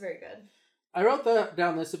 it's very good. I wrote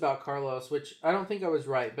down this about Carlos, which I don't think I was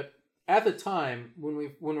right, but at the time when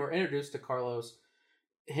we're introduced to Carlos,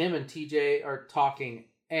 him and TJ are talking,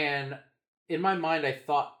 and in my mind I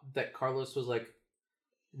thought that Carlos was like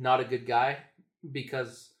not a good guy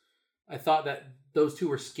because I thought that those two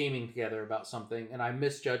were scheming together about something, and I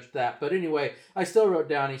misjudged that. But anyway, I still wrote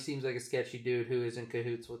down he seems like a sketchy dude who is in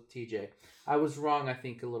cahoots with TJ. I was wrong, I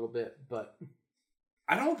think, a little bit, but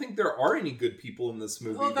I don't think there are any good people in this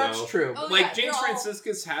movie. Well, that's though. true. Oh, Like yeah, James they're all-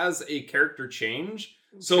 Franciscus has a character change.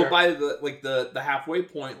 So Sure. by the halfway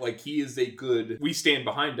point, like he is a good. We stand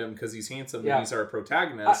behind him because he's handsome Yeah. and he's our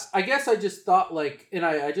protagonist. I guess I just thought like, and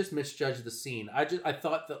I just misjudged the scene. I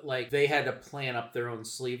thought that like they had to plan up their own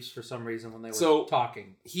sleeves for some reason when they were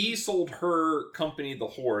talking. He sold her company the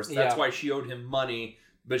horse. That's Yeah. why she owed him money,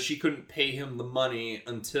 but she couldn't pay him the money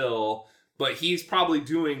until. But he's probably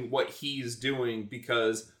doing what he's doing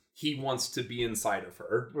because he wants to be inside of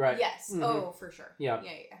her. Right. Yes. Mhm. Oh, for sure. Yeah.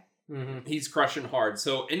 Yeah. Mm-hmm. He's crushing hard.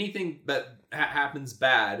 So anything that happens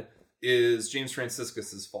bad is James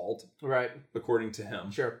Franciscus's fault, Right. according to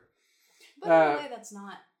him. Sure. But in a way, that's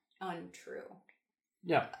not untrue.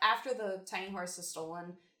 Yeah. After the tiny horse is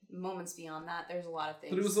stolen, moments beyond that, there's a lot of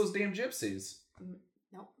things. But it was those damn gypsies.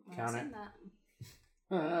 Nope. I'm Count not it. saying that.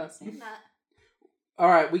 I'm not saying that. All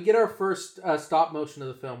right, we get our first stop motion of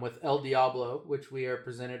the film with El Diablo, which we are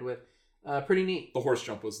presented with. Pretty neat. The horse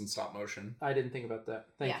jump was in stop motion. I didn't think about that.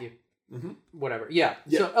 Thank Yeah. you. Mm-hmm. Whatever. Yeah.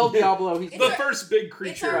 Yeah. So El Diablo, he's The first big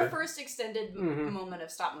creature. It's our first extended Mhm. moment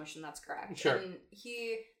of stop motion. That's correct. Sure. And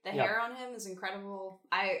the Yeah. hair on him is incredible.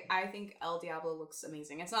 I think El Diablo looks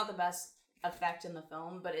amazing. It's not the best effect in the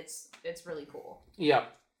film, but it's really cool. Yeah.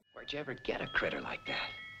 Where'd you ever get a critter like that?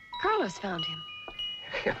 Carlos found him.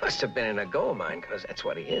 He must have been in a gold mine, because that's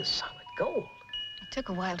what he is, solid gold. It took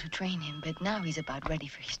a while to train him, but now he's about ready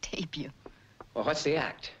for his debut. Well, what's the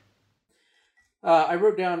act? I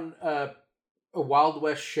wrote down a Wild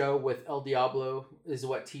West show with El Diablo is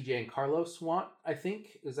what TJ and Carlos want, I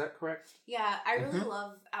think. Is that correct? Yeah, I really Mhm.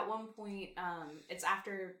 love, at one point, it's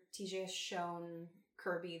after TJ has shown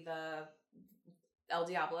Kirby the El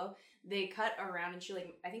Diablo, they cut around and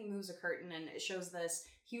she, I think moves a curtain and it shows this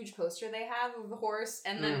huge poster they have of the horse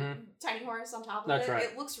and then tiny horse on top of That's it. right.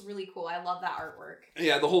 It looks really cool. I love that artwork.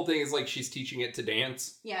 Yeah, the whole thing is she's teaching it to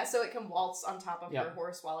dance. Yeah, so it can waltz on top of Yeah. her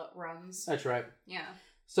horse while it runs. That's right. Yeah.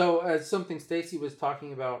 So, as something Stacy was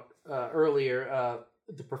talking about earlier,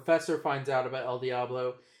 the professor finds out about El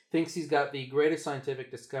Diablo, thinks he's got the greatest scientific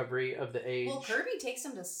discovery of the age. Well, Kirby takes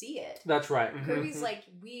him to see it. That's right. Kirby's like,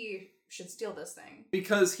 we should steal this thing.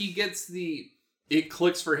 Because he gets it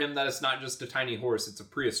clicks for him that it's not just a tiny horse, it's a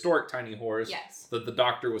prehistoric tiny horse Yes. that the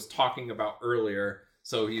doctor was talking about earlier.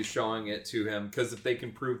 So he's showing it to him, because if they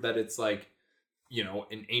can prove that it's an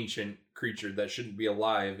ancient creature that shouldn't be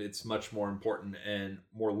alive, it's much more important and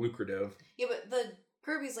more lucrative. Yeah, but the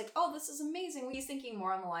Kirby's like, oh, this is amazing. He's thinking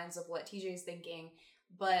more on the lines of what TJ's thinking.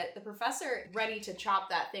 But the professor ready to chop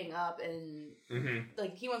that thing up and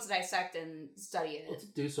he wants to dissect and study it. Let's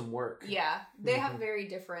do some work. Yeah, they have very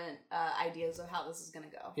different ideas of how this is going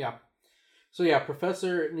to go. Yeah. So yeah,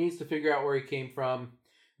 Professor needs to figure out where he came from.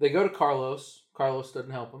 They go to Carlos. Carlos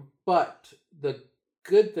doesn't help him. But the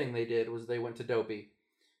good thing they did was they went to Dopey,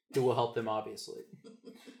 who will help them, obviously.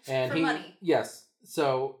 And For money. Yes.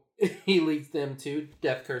 So he leads them to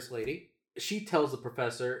Death Curse Lady. She tells the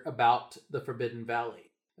professor about the Forbidden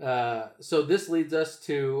Valley. So this leads us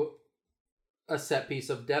to a set piece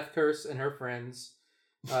of Death Curse and her friends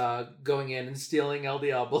going in and stealing El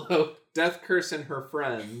Diablo. Death Curse and her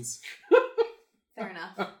friends. Fair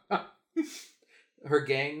enough. Her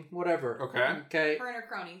gang, whatever. Okay. Her and her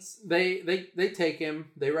cronies. They take him.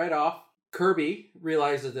 They ride off. Kirby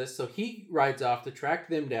realizes this, so he rides off to track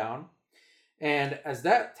them down. And as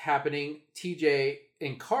that's happening, TJ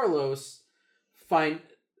and Carlos find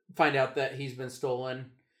out that he's been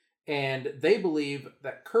stolen, and they believe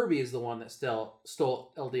that Kirby is the one that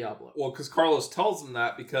stole El Diablo. Well, because Carlos tells them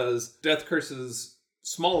that because Death Curse's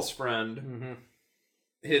smallest friend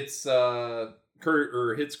hits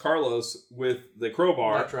Carlos with the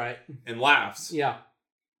crowbar. That's right. And laughs. Yeah.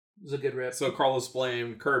 It was a good rip. So Carlos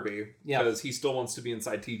blamed Kirby Yeah. because he still wants to be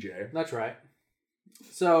inside TJ. That's right.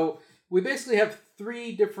 So we basically have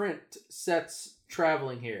 3 different sets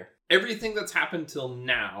traveling here. Everything that's happened till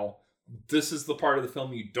now, this is the part of the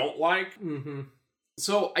film you don't like. Mm-hmm.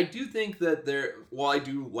 So I do think that while I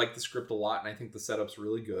do like the script a lot and I think the setup's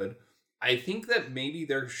really good, I think that maybe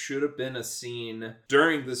there should have been a scene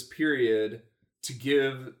during this period to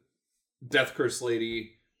give Death Curse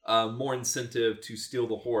Lady more incentive to steal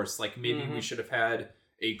the horse. Like maybe we should have had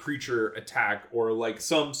a creature attack or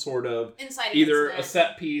some sort of Inciting either incident. a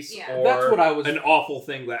set piece Yeah. or That's what I was- an awful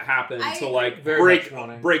thing that happened I to very much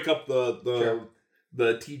wanting. break up the Sure.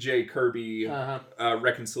 the TJ Kirby Uh-huh.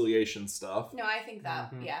 reconciliation stuff. No, I think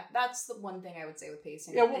that, yeah, that's the one thing I would say with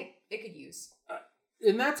pacing. Yeah, well- it could use.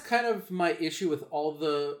 And that's kind of my issue with all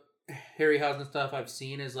the Harryhausen stuff I've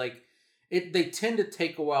seen is they tend to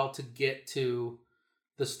take a while to get to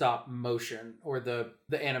the stop motion or the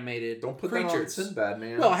animated Don't put creatures. that on Sinbad,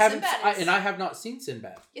 man. Well, I haven't, Sinbad is- and I have not seen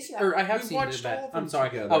Sinbad. Yes, you have. Or I have We've seen watched Sinbad. all of I'm them sorry,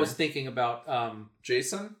 together. I was thinking about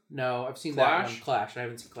Jason? No, I've seen Clash? that one, Clash. I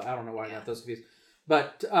haven't seen Clash. I don't know why I Yeah. got those confused.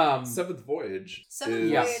 But Seventh Voyage. Seventh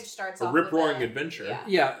is Voyage starts a off rip-roaring with adventure. Yeah.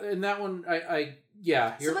 yeah, and that one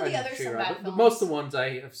yeah, Some of the I'm other sure you're Sinbad But films- most of the ones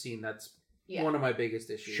I have seen, that's Yeah. one of my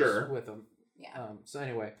biggest issues Sure. with them. Yeah. So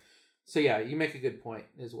anyway, so yeah, you make a good point,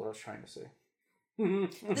 is what I was trying to say.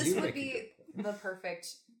 This You would make be the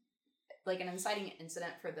perfect, an inciting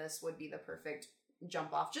incident for this would be the perfect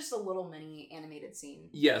jump off. Just a little mini animated scene.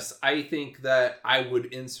 Yes, I think that I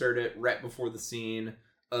would insert it right before the scene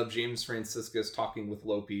of James Franciscus talking with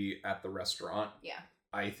Lopi at the restaurant. Yeah.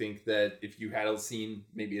 I think that if you had seen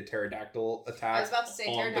maybe a pterodactyl attack, I was about to say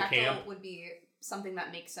on the pterodactyl camp, would be something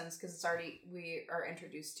that makes sense because it's already we are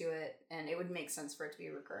introduced to it, and it would make sense for it to be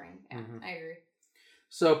recurring. Yeah, I agree.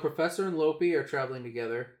 So Professor and Lopi are traveling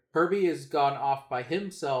together. Herbie has gone off by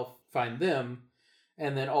himself, find them,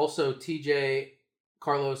 and then also TJ,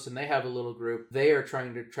 Carlos, and they have a little group. They are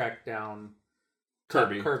trying to track down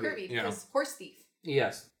Kirby. Kirby, Yeah. because horse thief.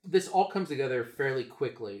 Yes. This all comes together fairly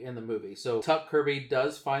quickly in the movie. So Tuck Kirby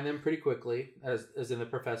does find them pretty quickly, as in the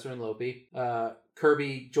Professor and Lopi.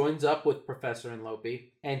 Kirby joins up with Professor and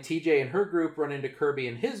Lopi. And TJ and her group run into Kirby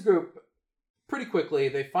and his group pretty quickly.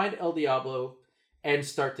 They find El Diablo and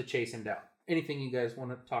start to chase him down. Anything you guys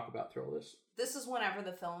want to talk about through all this? This is whenever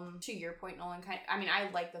the film, to your point, Nolan, I mean,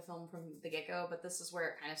 I like the film from the get-go, but this is where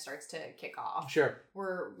it kind of starts to kick off. Sure.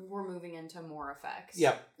 We're moving into more effects.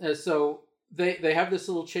 Yep. So they have this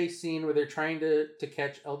little chase scene where they're trying to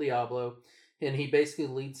catch El Diablo, and he basically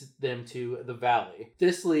leads them to the valley.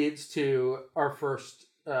 This leads to our first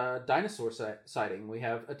dinosaur sighting. We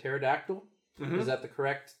have a pterodactyl. Is that the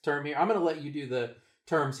correct term here? I'm going to let you do the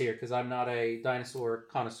terms here because I'm not a dinosaur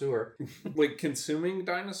connoisseur. Like consuming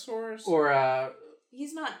dinosaurs? Or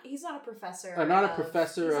He's not a professor. not a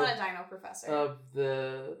professor He's of- not a dino professor. of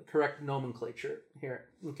the correct nomenclature here.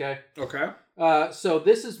 Okay. Okay. So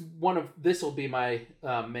this will be my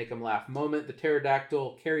make 'em laugh moment. The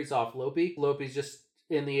pterodactyl carries off Lopi. Lopi's just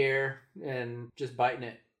in the air and just biting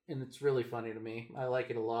it, and it's really funny to me. I like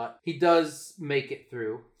it a lot. He does make it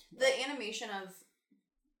through. The animation of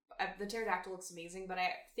the pterodactyl looks amazing, but I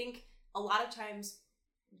think a lot of times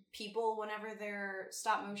people, whenever they're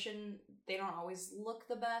stop motion, they don't always look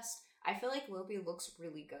the best. I feel like Lopi looks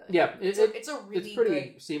really good. Yeah, it's a really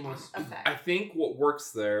pretty good seamless effect. I think what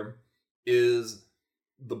works there is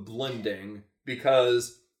the blending,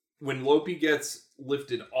 because when Lopi gets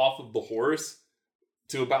lifted off of the horse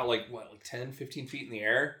to about like 10, 15 feet in the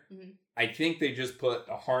air, I think they just put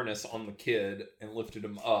a harness on the kid and lifted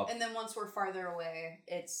him up. And then once we're farther away,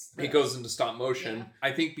 it goes into stop motion. Yeah.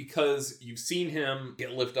 I think because you've seen him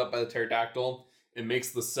get lifted up by the pterodactyl, it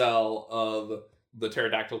makes the cell of the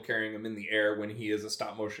pterodactyl carrying him in the air when he is a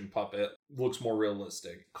stop motion puppet looks more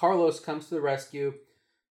realistic. Carlos comes to the rescue.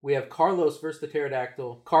 We have Carlos versus the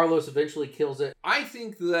pterodactyl. Carlos eventually kills it. I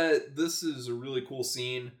think that this is a really cool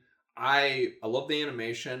scene. I love the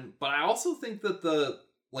animation, but I also think that the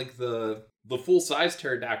full-size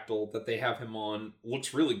pterodactyl that they have him on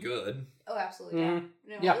looks really good. Oh, absolutely. Yeah.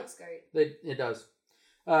 No, Yeah. It looks great. It does.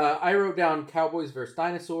 I wrote down Cowboys versus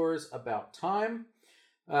Dinosaurs, about time.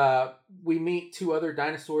 We meet two other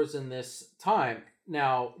dinosaurs in this time.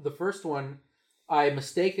 Now, the first one, I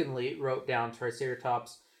mistakenly wrote down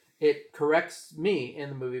Triceratops. It corrects me in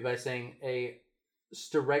the movie by saying a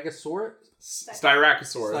Styracosaurus.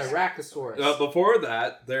 Styracosaurus. Before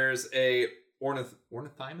that, there's a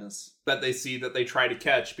ornithinus that they see that they try to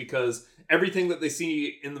catch, because everything that they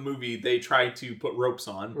see in the movie they try to put ropes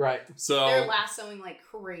on. Right. So they're lassoing like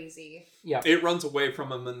crazy. Yeah. It runs away from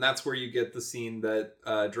them, and that's where you get the scene that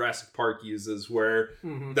Jurassic Park uses, where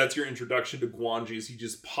that's your introduction to Guanji. He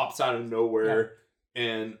just pops out of nowhere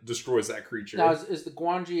and destroys that creature. Now, is the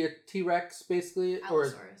Guanji a T-Rex, basically?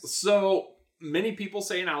 Allosaurus. So many people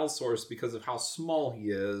say an Allosaurus because of how small he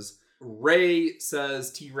is. Ray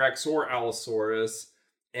says T-Rex or Allosaurus,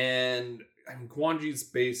 and Guanji's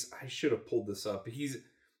base, I should have pulled this up.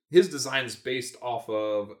 His design is based off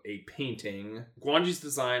of a painting. Guanji's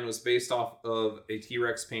design was based off of a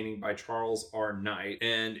T-Rex painting by Charles R. Knight,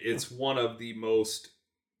 and it's one of the most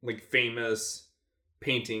famous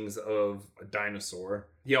paintings of a dinosaur.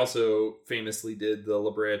 He also famously did the La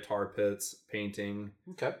Brea Tar Pits painting.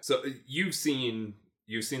 Okay. So you've seen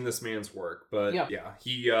this man's work, but yeah,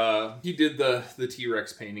 he did the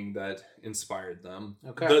T-Rex painting that inspired them.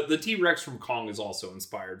 Okay. The T-Rex from Kong is also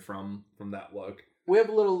inspired from that look. We have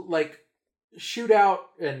a little shootout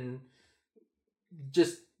and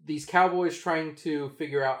just these cowboys trying to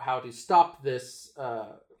figure out how to stop this,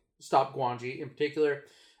 stop Guanji in particular.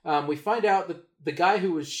 We find out that the guy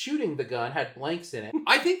who was shooting the gun had blanks in it.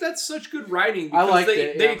 I think that's such good writing, I because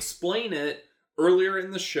liked they explain it earlier in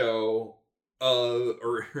the show, the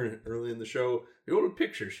old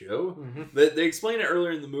picture show. They explain it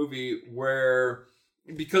earlier in the movie where,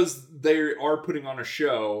 because they are putting on a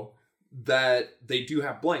show, that they do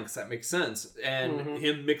have blanks. That makes sense. And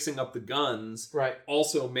him mixing up the guns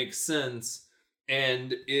also makes sense.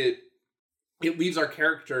 And it leaves our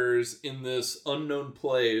characters in this unknown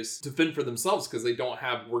place to fend for themselves because they don't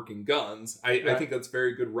have working guns. I think that's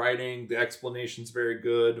very good writing. The explanation's very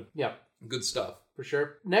good. Yeah. Good stuff. For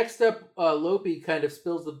sure. Next up, Lopi kind of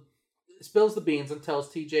spills the beans and tells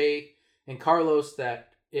TJ and Carlos that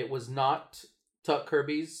it was not Tuck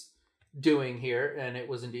Kirby's doing here, and it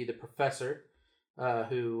was indeed the professor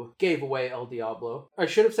who gave away El Diablo. I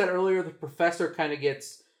should have said earlier, the professor kind of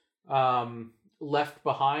gets left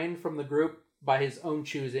behind from the group by his own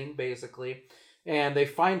choosing, basically. And they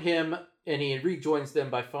find him, and he rejoins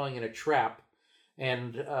them by falling in a trap.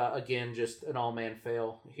 And again, just an all-man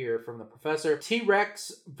fail here from the professor.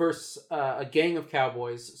 T-Rex versus a gang of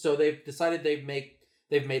cowboys. So they've decided they've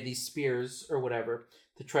made these spears or whatever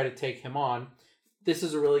to try to take him on. This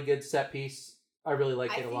is a really good set piece. I really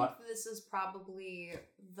like it a lot. I think this is probably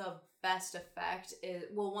the best effect.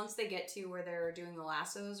 Once they get to where they're doing the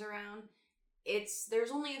lassos around,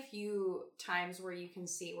 there's only a few times where you can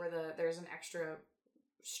see where there's an extra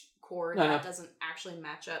cord that doesn't actually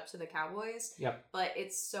match up to the cowboys. Yep. But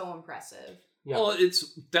it's so impressive. Yep. Well,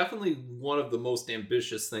 it's definitely one of the most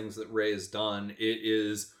ambitious things that Ray has done. It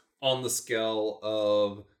is on the scale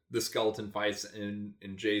of the skeleton fights in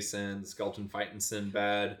Jason, the skeleton fight in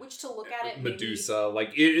Sinbad. Which, to look at it, Medusa, like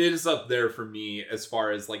it is up there for me as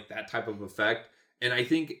far as like that type of effect. And I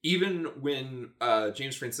think even when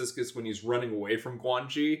James Franciscus, when he's running away from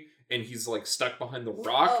Guanji and he's like stuck behind the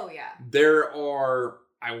rock, there are,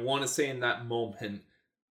 I want to say in that moment,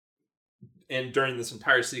 and during this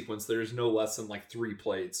entire sequence, there's no less than like 3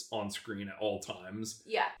 plates on screen at all times.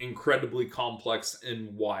 Yeah. Incredibly complex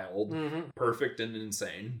and wild. Perfect and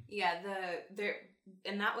insane. Yeah,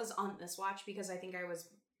 and that was on this watch because I think I was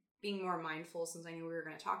being more mindful since I knew we were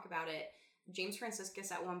going to talk about it. James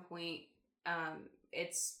Franciscus at one point,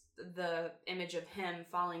 it's the image of him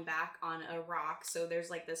falling back on a rock. So there's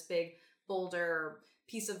like this big boulder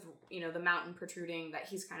piece of, the mountain protruding that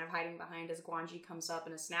he's kind of hiding behind as Guanji comes up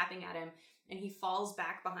and is snapping at him. And he falls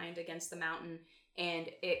back behind against the mountain, and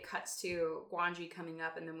it cuts to Guanji coming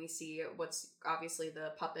up, and then we see what's obviously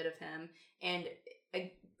the puppet of him. And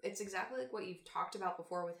it's exactly like what you've talked about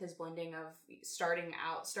before with his blending of starting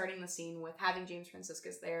the scene with having James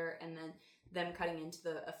Franciscus there, and then them cutting into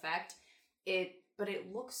the effect. But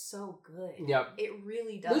it looks so good. Yep. It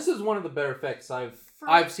really does. This is one of the better effects I've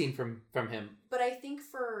seen from him. But I think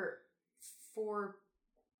for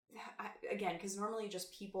again, because normally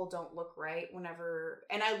just people don't look right whenever,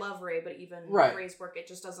 and I love Ray, but even Ray's work, it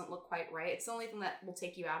just doesn't look quite right. It's the only thing that will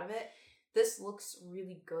take you out of it. This looks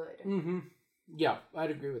really good. Mm-hmm. Yeah,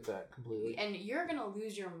 I'd agree with that completely. And you're gonna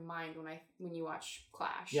lose your mind when you watch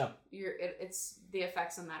Clash. Yeah, it's the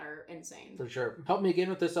effects in that are insane for sure. Help me again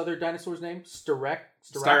with this other dinosaur's name,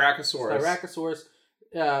 Styracosaurus.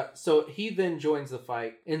 So he then joins the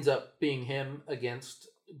fight. Ends up being him against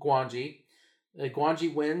Guanji.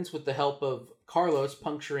 Guanji wins with the help of Carlos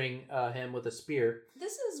puncturing him with a spear.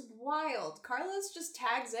 This is wild. Carlos just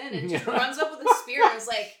tags in and just runs up with a spear and is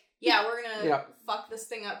like, yeah, we're gonna fuck this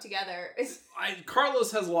thing up together.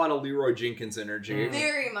 Carlos has a lot of Leroy Jenkins energy.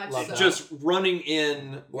 Very much so. Just running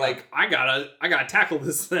in like, I gotta tackle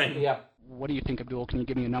this thing. Yeah. What do you think, Abdul? Can you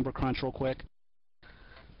give me a number crunch real quick?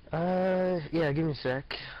 Yeah, give me a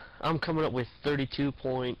sec. I'm coming up with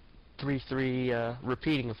 32.33,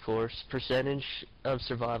 repeating, of course, percentage of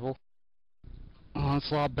survival. Oh,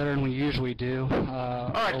 that's a lot better than we usually do.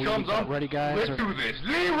 All right, chums up. Ready, guys? Let's do this.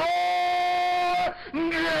 Leroy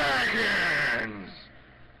Jenkins!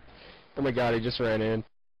 Oh my god, he just ran in.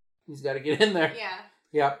 He's got to get in there. Yeah.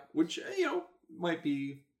 Yeah. Which, might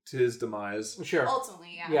be to his demise. Sure.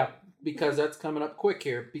 Ultimately, yeah. Yeah, because that's coming up quick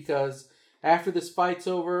here. Because after this fight's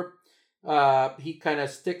over, he kind of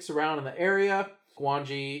sticks around in the area.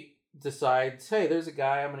 Guanji decides, hey, there's a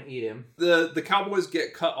guy, I'm going to eat him. The cowboys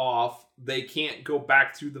get cut off. They can't go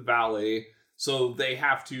back through the valley, so they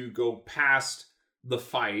have to go past the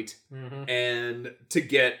fight and to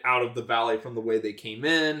get out of the valley from the way they came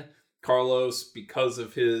in. Carlos, because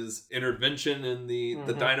of his intervention in the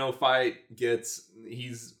dino fight,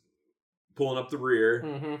 he's pulling up the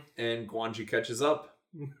rear, and Guanji catches up.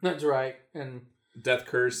 That's right. And death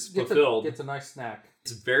curse fulfilled. Gets a nice snack.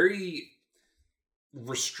 It's very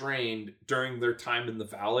restrained during their time in the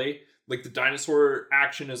valley. Like, the dinosaur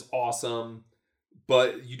action is awesome,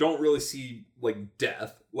 but you don't really see like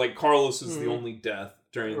death. Like, Carlos is the only death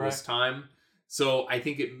during this time. So I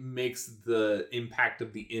think it makes the impact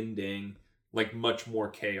of the ending like much more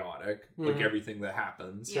chaotic, like everything that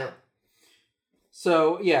happens. Yeah.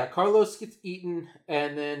 So yeah, Carlos gets eaten,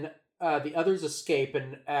 and then the others escape.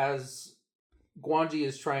 And as Guanji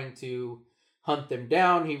is trying to hunt them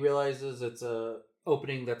down, he realizes it's a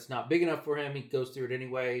opening that's not big enough for him. He goes through it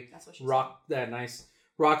anyway. That's what she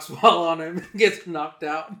Rocks fall on him, gets knocked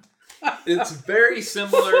out. It's very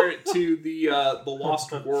similar to the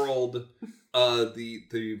Lost World,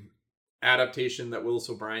 the adaptation that Willis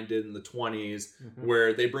O'Brien did in the 20s,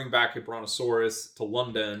 where they bring back a brontosaurus to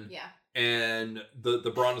London. Yeah. And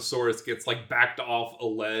the brontosaurus gets like backed off a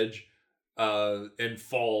ledge and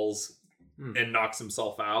falls and knocks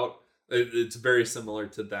himself out. It's very similar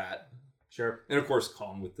to that. Sure. And of course,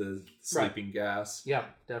 Kong with the sleeping gas. Yeah,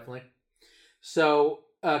 definitely. So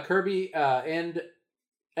Kirby and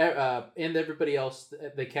everybody else,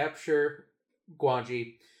 they capture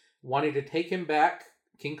Guanji, wanting to take him back,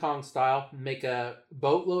 King Kong style, make a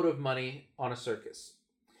boatload of money on a circus.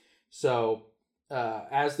 So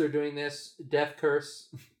as they're doing this, Death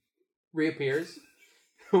Curse reappears,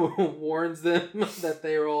 warns them that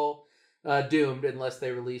they're all doomed unless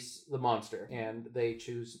they release the monster, and they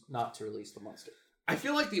choose not to release the monster. I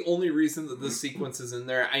feel like the only reason that this sequence is in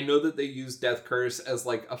there, I know that they use Death Curse as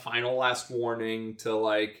like a final last warning to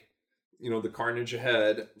like, the carnage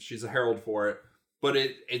ahead. She's a herald for it. But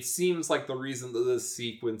it seems like the reason that this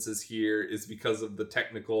sequence is here is because of the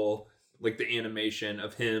technical, like the animation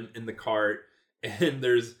of him in the cart. And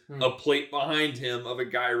there's a plate behind him of a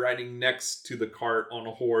guy riding next to the cart on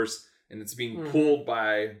a horse, and it's being pulled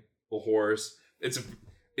by a horse.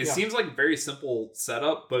 It seems like a very simple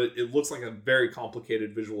setup, but it looks like a very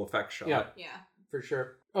complicated visual effects shot. Yeah, for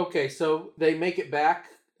sure. Okay, so they make it back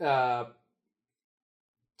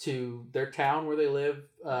to their town where they live.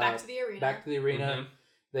 Back to the arena. Mm-hmm.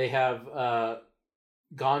 They have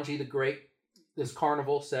Ganji the Great, this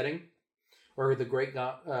carnival setting. Or the Great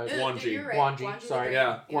Guanji. Right. Guanji, sorry.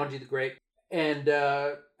 Guanji the Great. And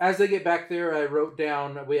as they get back there, I wrote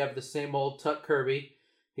down, we have the same old Tuck Kirby.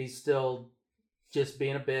 He's still just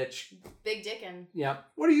being a bitch. Big dickin'. Yeah.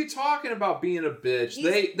 What are you talking about being a bitch?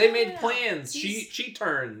 They made plans. She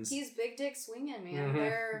turns. He's big dick swinging, man.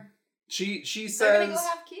 They're She says they're gonna go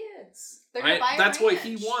have kids. They're gonna buy a that's ranch. what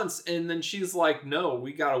he wants, and then she's like, "No,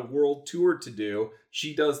 we got a world tour to do."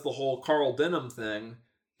 She does the whole Carl Denham thing,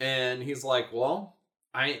 and he's like, "Well,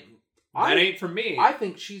 that ain't for me." I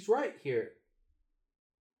think she's right here.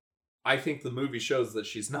 I think the movie shows that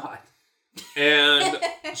she's not, and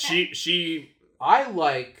she. I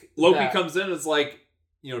like Loki that. comes in and is like,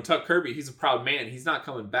 Tuck Kirby, he's a proud man. He's not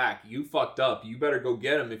coming back. You fucked up. You better go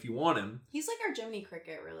get him if you want him. He's like our Jiminy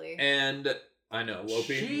Cricket, really. And I know,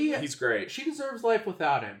 Loki, he's great. She deserves life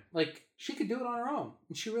without him. Like, she could do it on her own,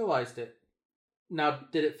 and she realized it. Now,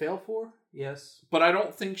 did it fail for her? Yes. But I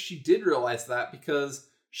don't think she did realize that, because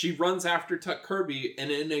she runs after Tuck Kirby, and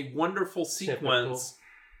in a wonderful sequence,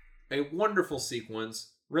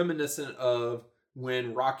 reminiscent of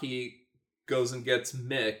when Rocky goes and gets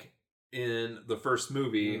Mick in the first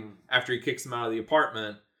movie after he kicks him out of the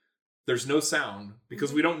apartment. There's no sound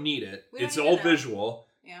because we don't need it. It's all visual.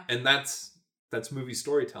 Yeah. And that's movie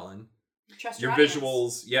storytelling. Trust your audience.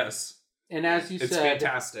 Visuals, yes. And as you it's said,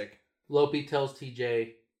 fantastic. Lopi tells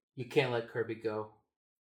TJ, you can't let Kirby go.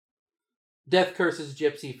 Death Curse's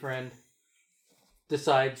gypsy friend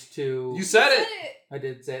decides to... You said it! I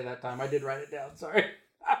did say it that time. I did write it down. Sorry.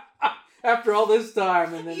 After all this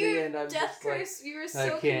time, and then the end, I'm Death just like, Curse, you were so I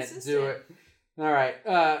can't consistent. do it. All right.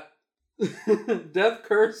 Death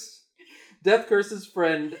Curse's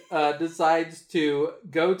friend decides to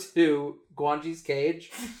go to Guanji's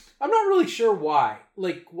cage. I'm not really sure why.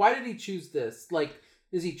 Like, why did he choose this? Like,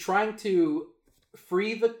 is he trying to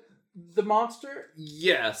free the monster?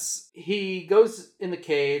 Yes. He goes in the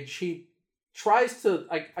cage. He tries to...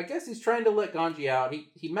 I guess he's trying to let Ganji out.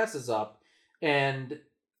 He messes up. And...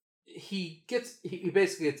 He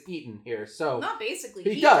basically gets eaten here. So not basically.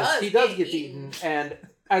 He does get eaten. And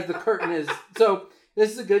as the curtain is, so this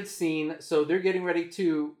is a good scene. So they're getting ready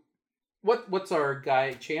to. What's our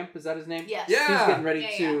guy? Champ? Is that his name? Yes. Yeah. He's getting ready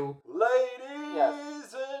to.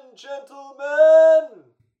 Ladies and gentlemen.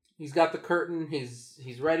 He's got the curtain.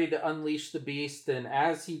 He's ready to unleash the beast. And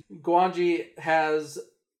as Guanji has.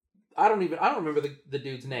 I don't remember the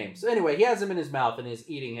dude's name. So anyway, he has him in his mouth and is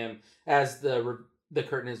eating him as the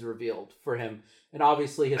curtain is revealed for him. And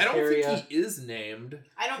obviously Hysteria... I don't think he is named.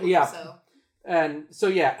 I don't believe so. And so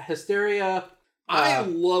Hysteria... I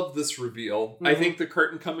love this reveal. I think the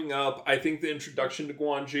curtain coming up, I think the introduction to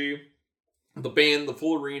Guanji, the band, the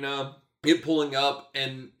full arena, it pulling up,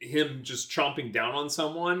 and him just chomping down on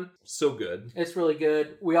someone. So good. It's really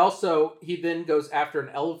good. He then goes after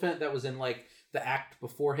an elephant that was in like the act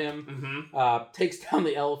before him, takes down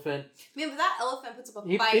the elephant. Man, but that elephant puts up a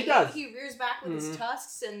He fight. does. He rears back with his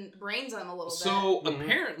tusks and brains him a little bit. So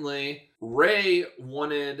apparently, Ray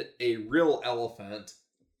wanted a real elephant,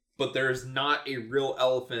 but there's not a real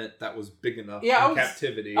elephant that was big enough in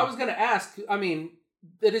captivity. I was going to ask, I mean,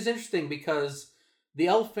 it is interesting because the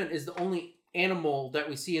elephant is the only animal that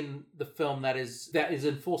we see in the film that is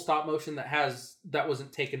in full stop motion that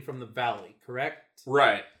wasn't taken from the valley, correct?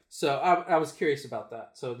 Right. So I was curious about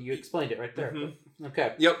that. So you explained it right there. Mm-hmm.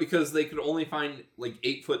 Okay. Yep, because they could only find like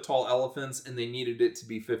 8 foot tall elephants, and they needed it to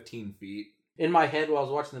be 15 feet. In my head, while I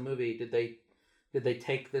was watching the movie, did they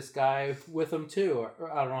take this guy with them too?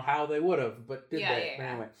 Or I don't know how they would have, but did they? Yeah.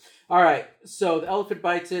 Anyway, all right. So the elephant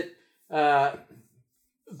bites it.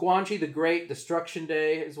 Guanji the Great, Destruction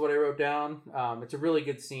Day is what I wrote down. It's a really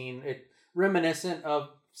good scene. It reminiscent of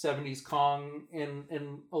 70s Kong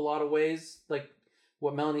in a lot of ways, like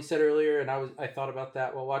what Melanie said earlier, and I thought about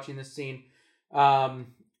that while watching this scene.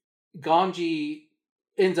 Guanji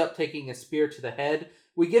ends up taking a spear to the head.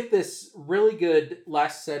 We get this really good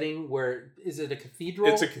last setting where, is it a cathedral?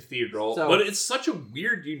 It's a cathedral, but it's such a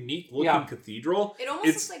weird, unique looking cathedral. It almost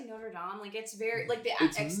looks like Notre Dame. Like it's very like the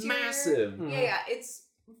exterior. It's massive. Yeah.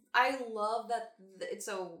 I love that it's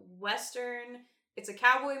a Western. It's a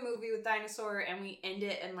cowboy movie with dinosaur, and we end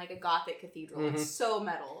it in like a Gothic cathedral. It's so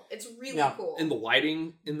metal. It's really cool. And the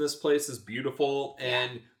lighting in this place is beautiful,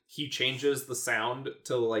 and he changes the sound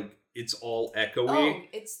to like it's all echoey. Oh,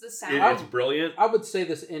 it's the sound. It's brilliant. I would say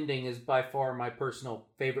this ending is by far my personal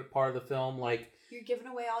favorite part of the film. Like, you're giving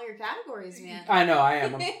away all your categories, man. I know I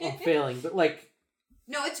am. I'm failing, but like,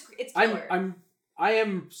 no, it's killer. I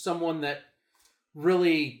am someone that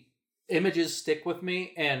really images stick with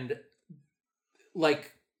me, and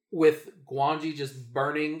like with Guanji just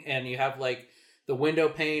burning, and you have like the window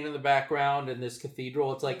pane in the background and this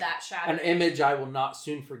cathedral. It's like that an image I will not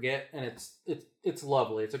soon forget, and it's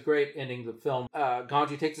lovely. It's a great ending to the film.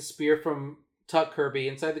 Guanji takes a spear from Tuck Kirby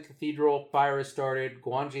inside the cathedral. Fire is started.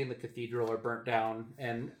 Guanji and the cathedral are burnt down,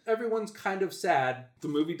 and everyone's kind of sad. The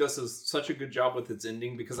movie does such a good job with its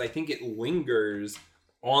ending because I think it lingers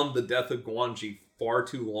on the death of Guanji far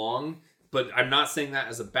too long. But I'm not saying that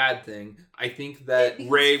as a bad thing. I think that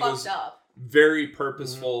Ray was very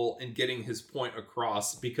purposeful in getting his point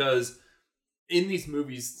across, because in these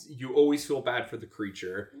movies, you always feel bad for the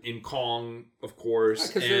creature. In Kong, of course.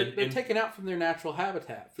 Because they're taken out from their natural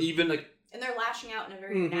habitat. Even like... And they're lashing out in a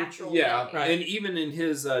very natural way. Right. And even in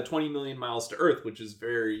his 20 Million Miles to Earth, which is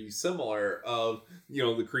very similar, of, you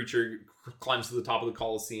know, the creature climbs to the top of the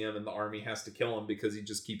Colosseum and the army has to kill him because he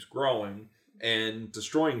just keeps growing and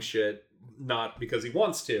destroying shit, not because he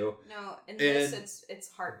wants to. No, in this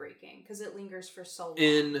it's heartbreaking because it lingers for so long.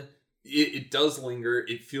 And it does linger.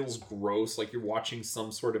 It feels gross, like you're watching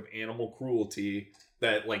some sort of animal cruelty,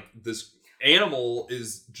 that like this animal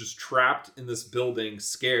is just trapped in this building,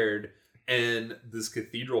 scared, and this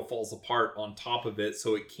cathedral falls apart on top of it,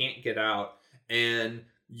 so it can't get out. And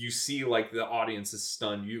you see like the audience is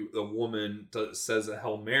stunned. The woman says a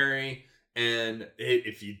Hail Mary, and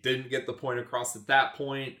if you didn't get the point across at that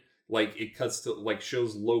point, like it cuts to like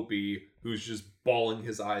shows Lopi, who's just bawling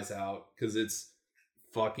his eyes out because it's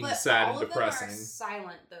fucking sad and depressing. All of them are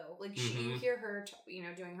silent though. Like you hear her,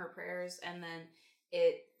 doing her prayers, and then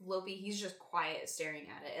Lopi, he's just quiet, staring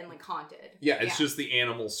at it and like haunted. Yeah, it's just the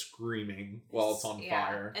animal screaming while it's on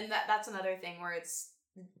fire. And that's another thing where it's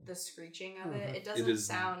the screeching of it. It doesn't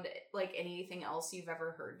sound like anything else you've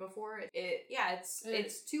ever heard before.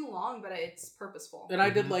 It's too long, but it's purposeful. And I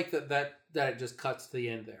did like that it just cuts to the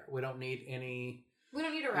end there. We don't need a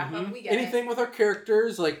wrap up. We get anything with our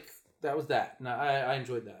characters. Like that was that. And I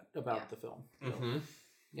enjoyed that about the film. So,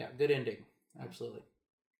 yeah, good ending. Absolutely.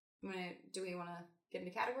 Do we want to get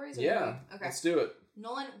into categories? Yeah. Okay. Let's do it.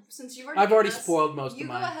 Nolan, since I've already spoiled most of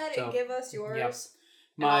mine. You go ahead and give us yours.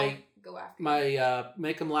 Yeah. Go after my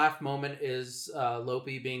make him laugh moment is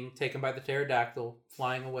Lopi being taken by the pterodactyl,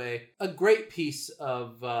 flying away. A great piece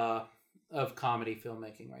of comedy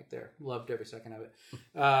filmmaking right there. Loved every second of it.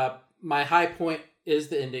 My high point is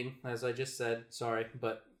the ending, as I just said. Sorry,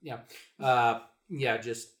 but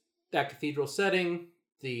just that cathedral setting,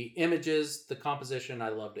 the images, the composition. I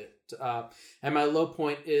loved it. And my low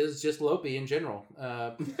point is just Lopi in general.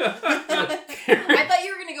 I thought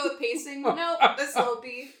you were gonna go with pacing. No, this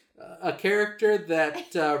Lopi. A character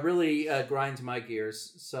that really grinds my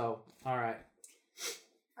gears. So, all right.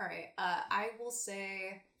 I will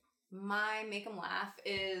say my make 'em laugh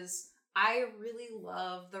is I really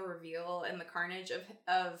love the reveal and the carnage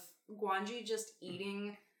of Guanji just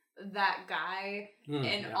eating that guy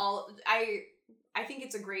all. I think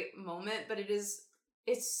it's a great moment, but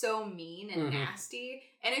it's so mean and nasty.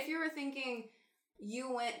 And if you were thinking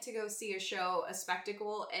you went to go see a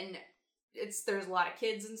spectacle, and there's a lot of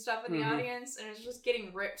kids and stuff in the audience, and it's just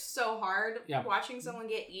getting ripped so hard, watching someone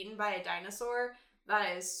get eaten by a dinosaur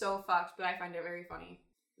That is so fucked, but I find it very funny.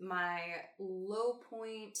 My low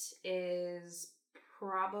point is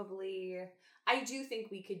probably... I do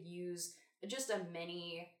think we could use just a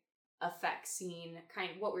mini effect scene,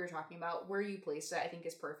 kind of what we were talking about. Where you place it, I think,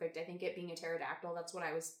 is perfect. I think it being a pterodactyl, that's what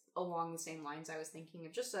I was, along the same lines I was thinking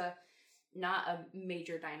of. Just not a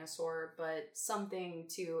major dinosaur, but something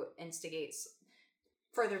to instigate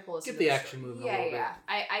further pull us Get into the the action story. moving a little bit.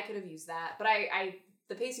 I could have used that, but I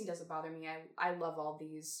the pacing doesn't bother me. I love all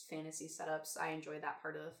these fantasy setups. I enjoy that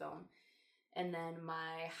part of the film. And then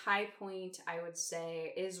my high point, I would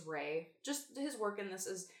say, is Ray. Just his work in this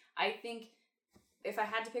is, I think, if I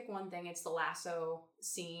had to pick one thing, it's the lasso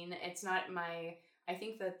scene. It's not my... I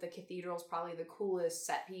think that the cathedral is probably the coolest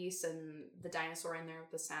set piece and the dinosaur in there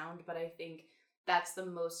with the sound, but I think that's the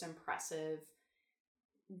most impressive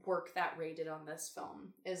work that Ray did on this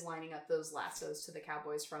film, is lining up those lassos to the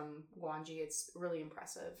cowboys from Gwangi. It's really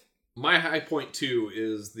impressive. My high point too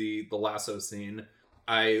is the lasso scene.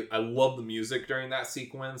 I love the music during that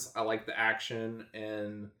sequence. I like the action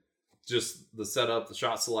and just the setup, the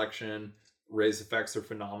shot selection. Ray's effects are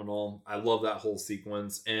phenomenal. I love that whole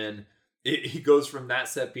sequence, and he goes from that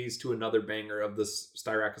set piece to another banger of this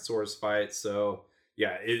Styracosaurus fight. So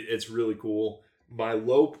yeah, it's really cool. My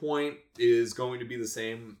low point is going to be the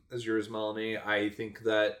same as yours, Melanie. I think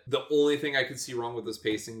that the only thing I could see wrong with this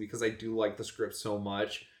pacing, because I do like the script so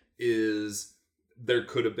much, is there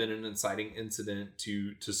could have been an inciting incident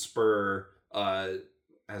to spur,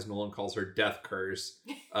 as Nolan calls her, death curse,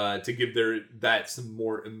 to give that some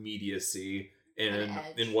more immediacy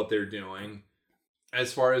in what they're doing.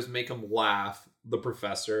 As far as make him laugh, the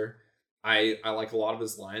professor, I like a lot of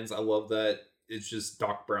his lines. I love that it's just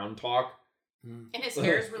Doc Brown talk. And his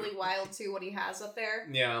hair is really wild too, what he has up there.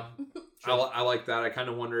 Yeah. I like that. I kind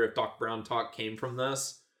of wonder if Doc Brown talk came from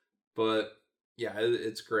this, but yeah,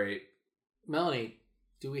 it's great. Melanie,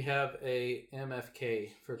 do we have a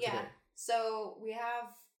MFK for today? Yeah. So we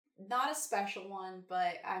have not a special one,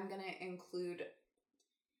 but I'm going to include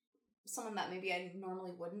someone that maybe I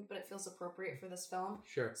normally wouldn't, but it feels appropriate for this film.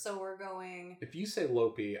 Sure. So we're going... If you say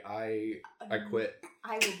Lopi, I quit.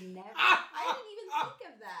 I would never... I didn't even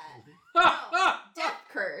think of that. No. Death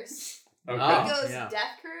Curse. Okay. It goes yeah.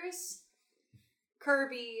 Death Curse,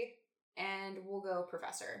 Kirby, and we'll go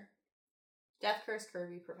Professor. Death Curse,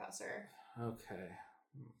 Kirby, Professor. Okay.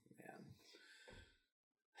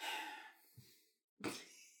 Man.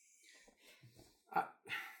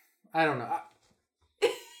 I don't know.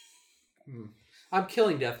 I'm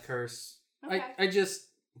killing Death Curse. Okay. I just...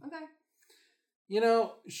 Okay. You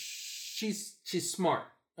know, she's smart,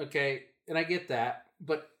 okay? And I get that,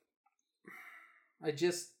 but I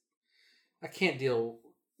can't deal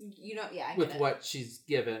You don't, yeah, I with get it. what she's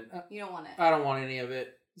given. You don't want it. I don't want any of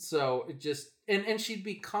it. So it just... And she'd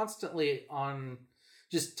be constantly on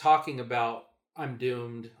just talking about I'm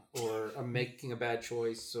doomed or I'm making a bad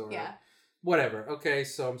choice or whatever. Okay,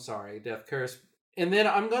 so I'm sorry, Death Curse. And then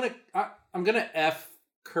I'm gonna F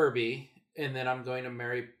Kirby, and then I'm going to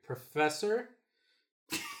marry Professor.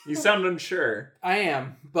 You sound unsure. I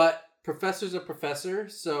am, but Professor's a professor,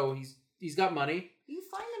 so he's got money. You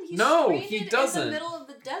find him. He's No, stranded he doesn't. in the middle of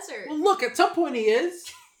the desert. Well, look, at some point he is.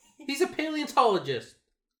 He's a paleontologist.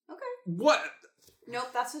 Okay. What? Nope,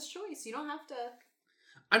 that's his choice. You don't have to.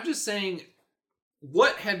 I'm just saying,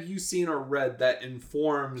 what have you seen or read that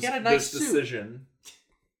informs He had a nice this suit. decision?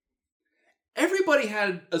 Everybody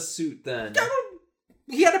had a suit then.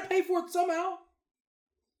 He had to pay for it somehow.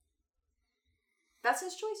 That's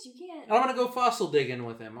his choice. You can't. I'm gonna go fossil digging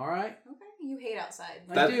with him. All right. Okay. You hate outside.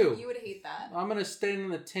 I do. You would hate that. I'm gonna stay in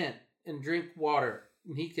the tent and drink water,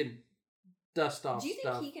 and he can dust off Do you think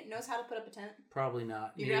stuff. he knows how to put up a tent? Probably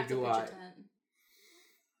not. You're gonna Neither have to do pitch I. a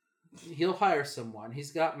tent. He'll hire someone.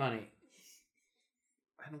 He's got money.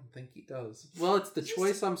 I don't think he does. Well, it's the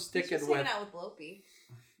choice I'm sticking He's just with. hanging out with Lopi.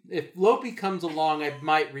 If Lopi comes along, I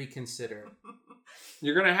might reconsider.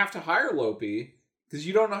 You're gonna have to hire Lopi because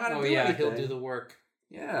you don't know how to do anything. He'll do the work.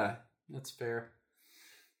 Yeah, that's fair.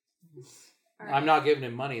 All I'm not giving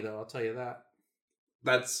him money though. I'll tell you that.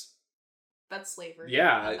 That's slavery.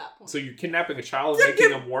 yeah. At that point. So you're kidnapping a child and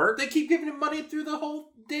making him work. They keep giving him money through the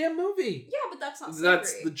whole damn movie. Yeah, but that's not slavery.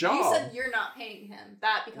 That's the job. You said you're not paying him.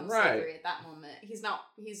 That becomes Right. slavery at that moment. He's not.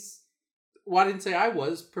 He's Well, I didn't say I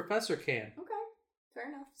was. Professor can. okay. Fair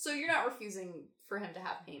enough. So you're not refusing for him to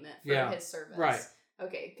have payment for Yeah, his service, right.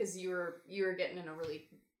 Okay, because you were getting in a really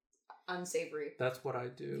unsavory That's what I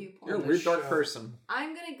do. viewpoint. You're a weird dark person.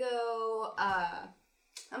 I'm gonna go. I'm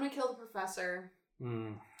gonna kill the professor.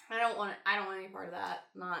 I don't want any part of that.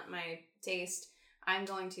 Not my taste. I'm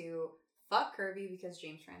going to fuck Kirby because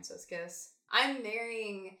James Franciscus. I'm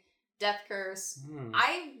marrying Death Curse.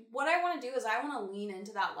 What I want to do is I want to lean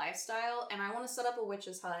into that lifestyle, and I want to set up a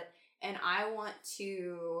witch's hut, and I want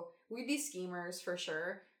to... We'd be schemers for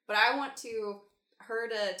sure, but I want her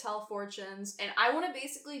to tell fortunes, and I want to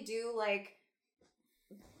basically do like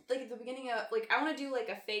at the beginning of I want to do like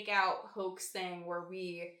a fake out hoax thing where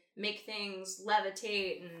we make things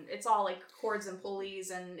levitate and it's all like cords and pulleys,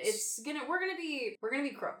 and we're gonna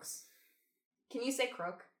be crooks. Can you say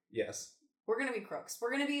crook? Yes. We're gonna be crooks.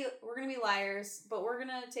 We're gonna be liars, but we're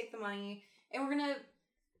gonna take the money, and we're gonna...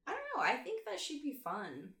 I don't know. I think that should be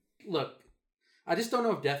fun. Look, I just don't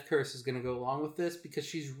know if Death Curse is going to go along with this because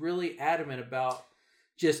she's really adamant about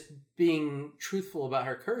just being truthful about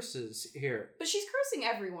her curses here. But she's cursing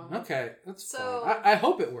everyone. Okay, that's fine. I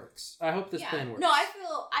hope it works. I hope this plan works. No, I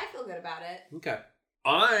feel good about it. Okay.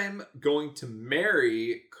 I'm going to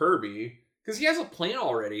marry Kirby because he has a plan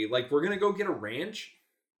already. Like, we're going to go get a ranch,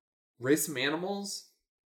 raise some animals,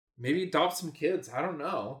 maybe adopt some kids. I don't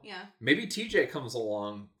know. Yeah. Maybe TJ comes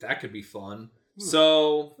along. That could be fun.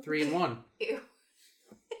 So 3 in 1. Ew.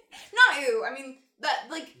 Not ew. I mean, that,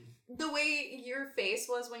 like, the way your face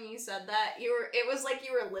was when you said that, it was like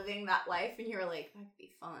you were living that life, and you were like, that'd be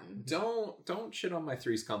fun. Don't shit on my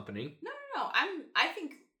Three's Company. No. I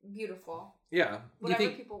think beautiful. Yeah. Whatever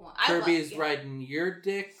people want. Kirby is riding your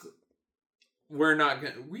dick. We are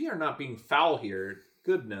not being foul here.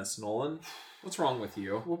 Goodness, Nolan. What's wrong with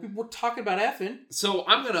you? Well, we're talking about effing. So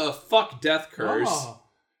I'm gonna fuck Death Curse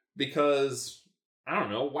because I don't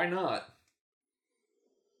know, why not?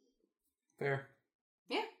 Yeah.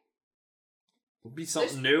 It'll be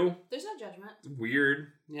something new. There's no judgment. It's weird.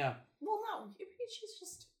 Yeah. Well, no,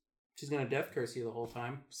 she's gonna Death Curse you the whole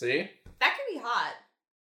time. See? That could be hot.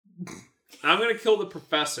 I'm gonna kill the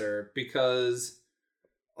professor because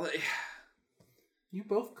you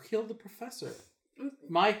both killed the professor.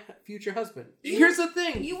 My future husband. Here's the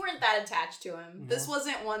thing. You weren't that attached to him. No. This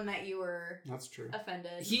wasn't one that you were... That's true.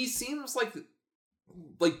 ...offended. He seems like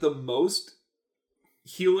the most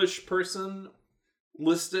heelish person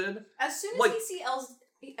listed. As soon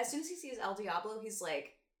as he sees El Diablo, he's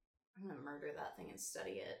like, I'm gonna murder that thing and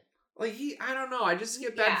study it. Like, I don't know. I just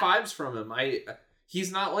get bad vibes from him.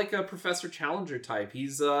 He's not like a Professor Challenger type.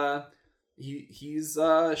 He's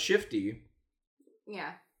shifty.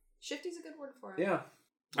 Yeah. Shifty's a good word for him. Yeah.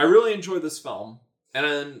 I really enjoyed this film.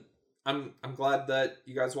 And I'm glad that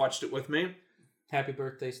you guys watched it with me. Happy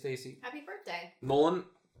birthday, Stacy. Happy birthday. Nolan,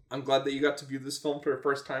 I'm glad that you got to view this film for the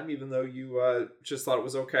first time, even though you just thought it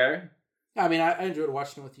was okay. I mean, I enjoyed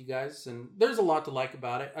watching it with you guys, and there's a lot to like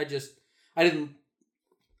about it.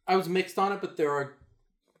 I was mixed on it, but there are,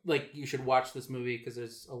 you should watch this movie because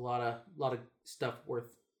there's a lot of stuff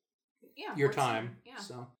worth your time. Yeah.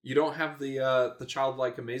 So you don't have the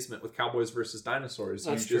childlike amazement with Cowboys versus Dinosaurs.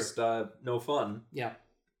 That's you just no fun. Yeah.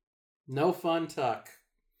 No fun, Tuck.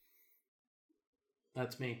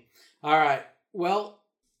 That's me. All right. Well,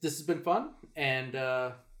 this has been fun and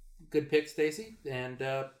good pick, Stacy. And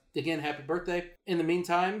again, happy birthday. In the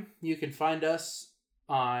meantime, you can find us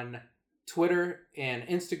on Twitter and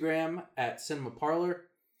Instagram at Cinema Parlor.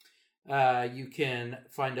 You can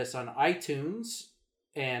find us on iTunes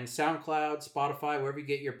and SoundCloud, Spotify, wherever you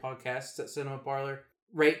get your podcasts at Cinema Parlor.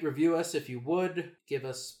 Rate, review us if you would. Give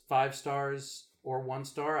us 5 stars or 1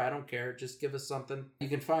 star. I don't care. Just give us something. You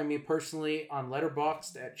can find me personally on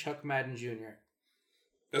Letterboxd at Chuck Madden Jr.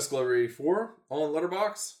 Escalator84 on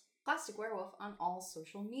Letterboxd. Plastic Werewolf on all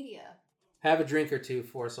social media. Have a drink or two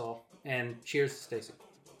for us all. And cheers to Stacy.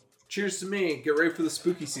 Cheers to me. Get ready for the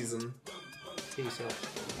spooky season. Peace out.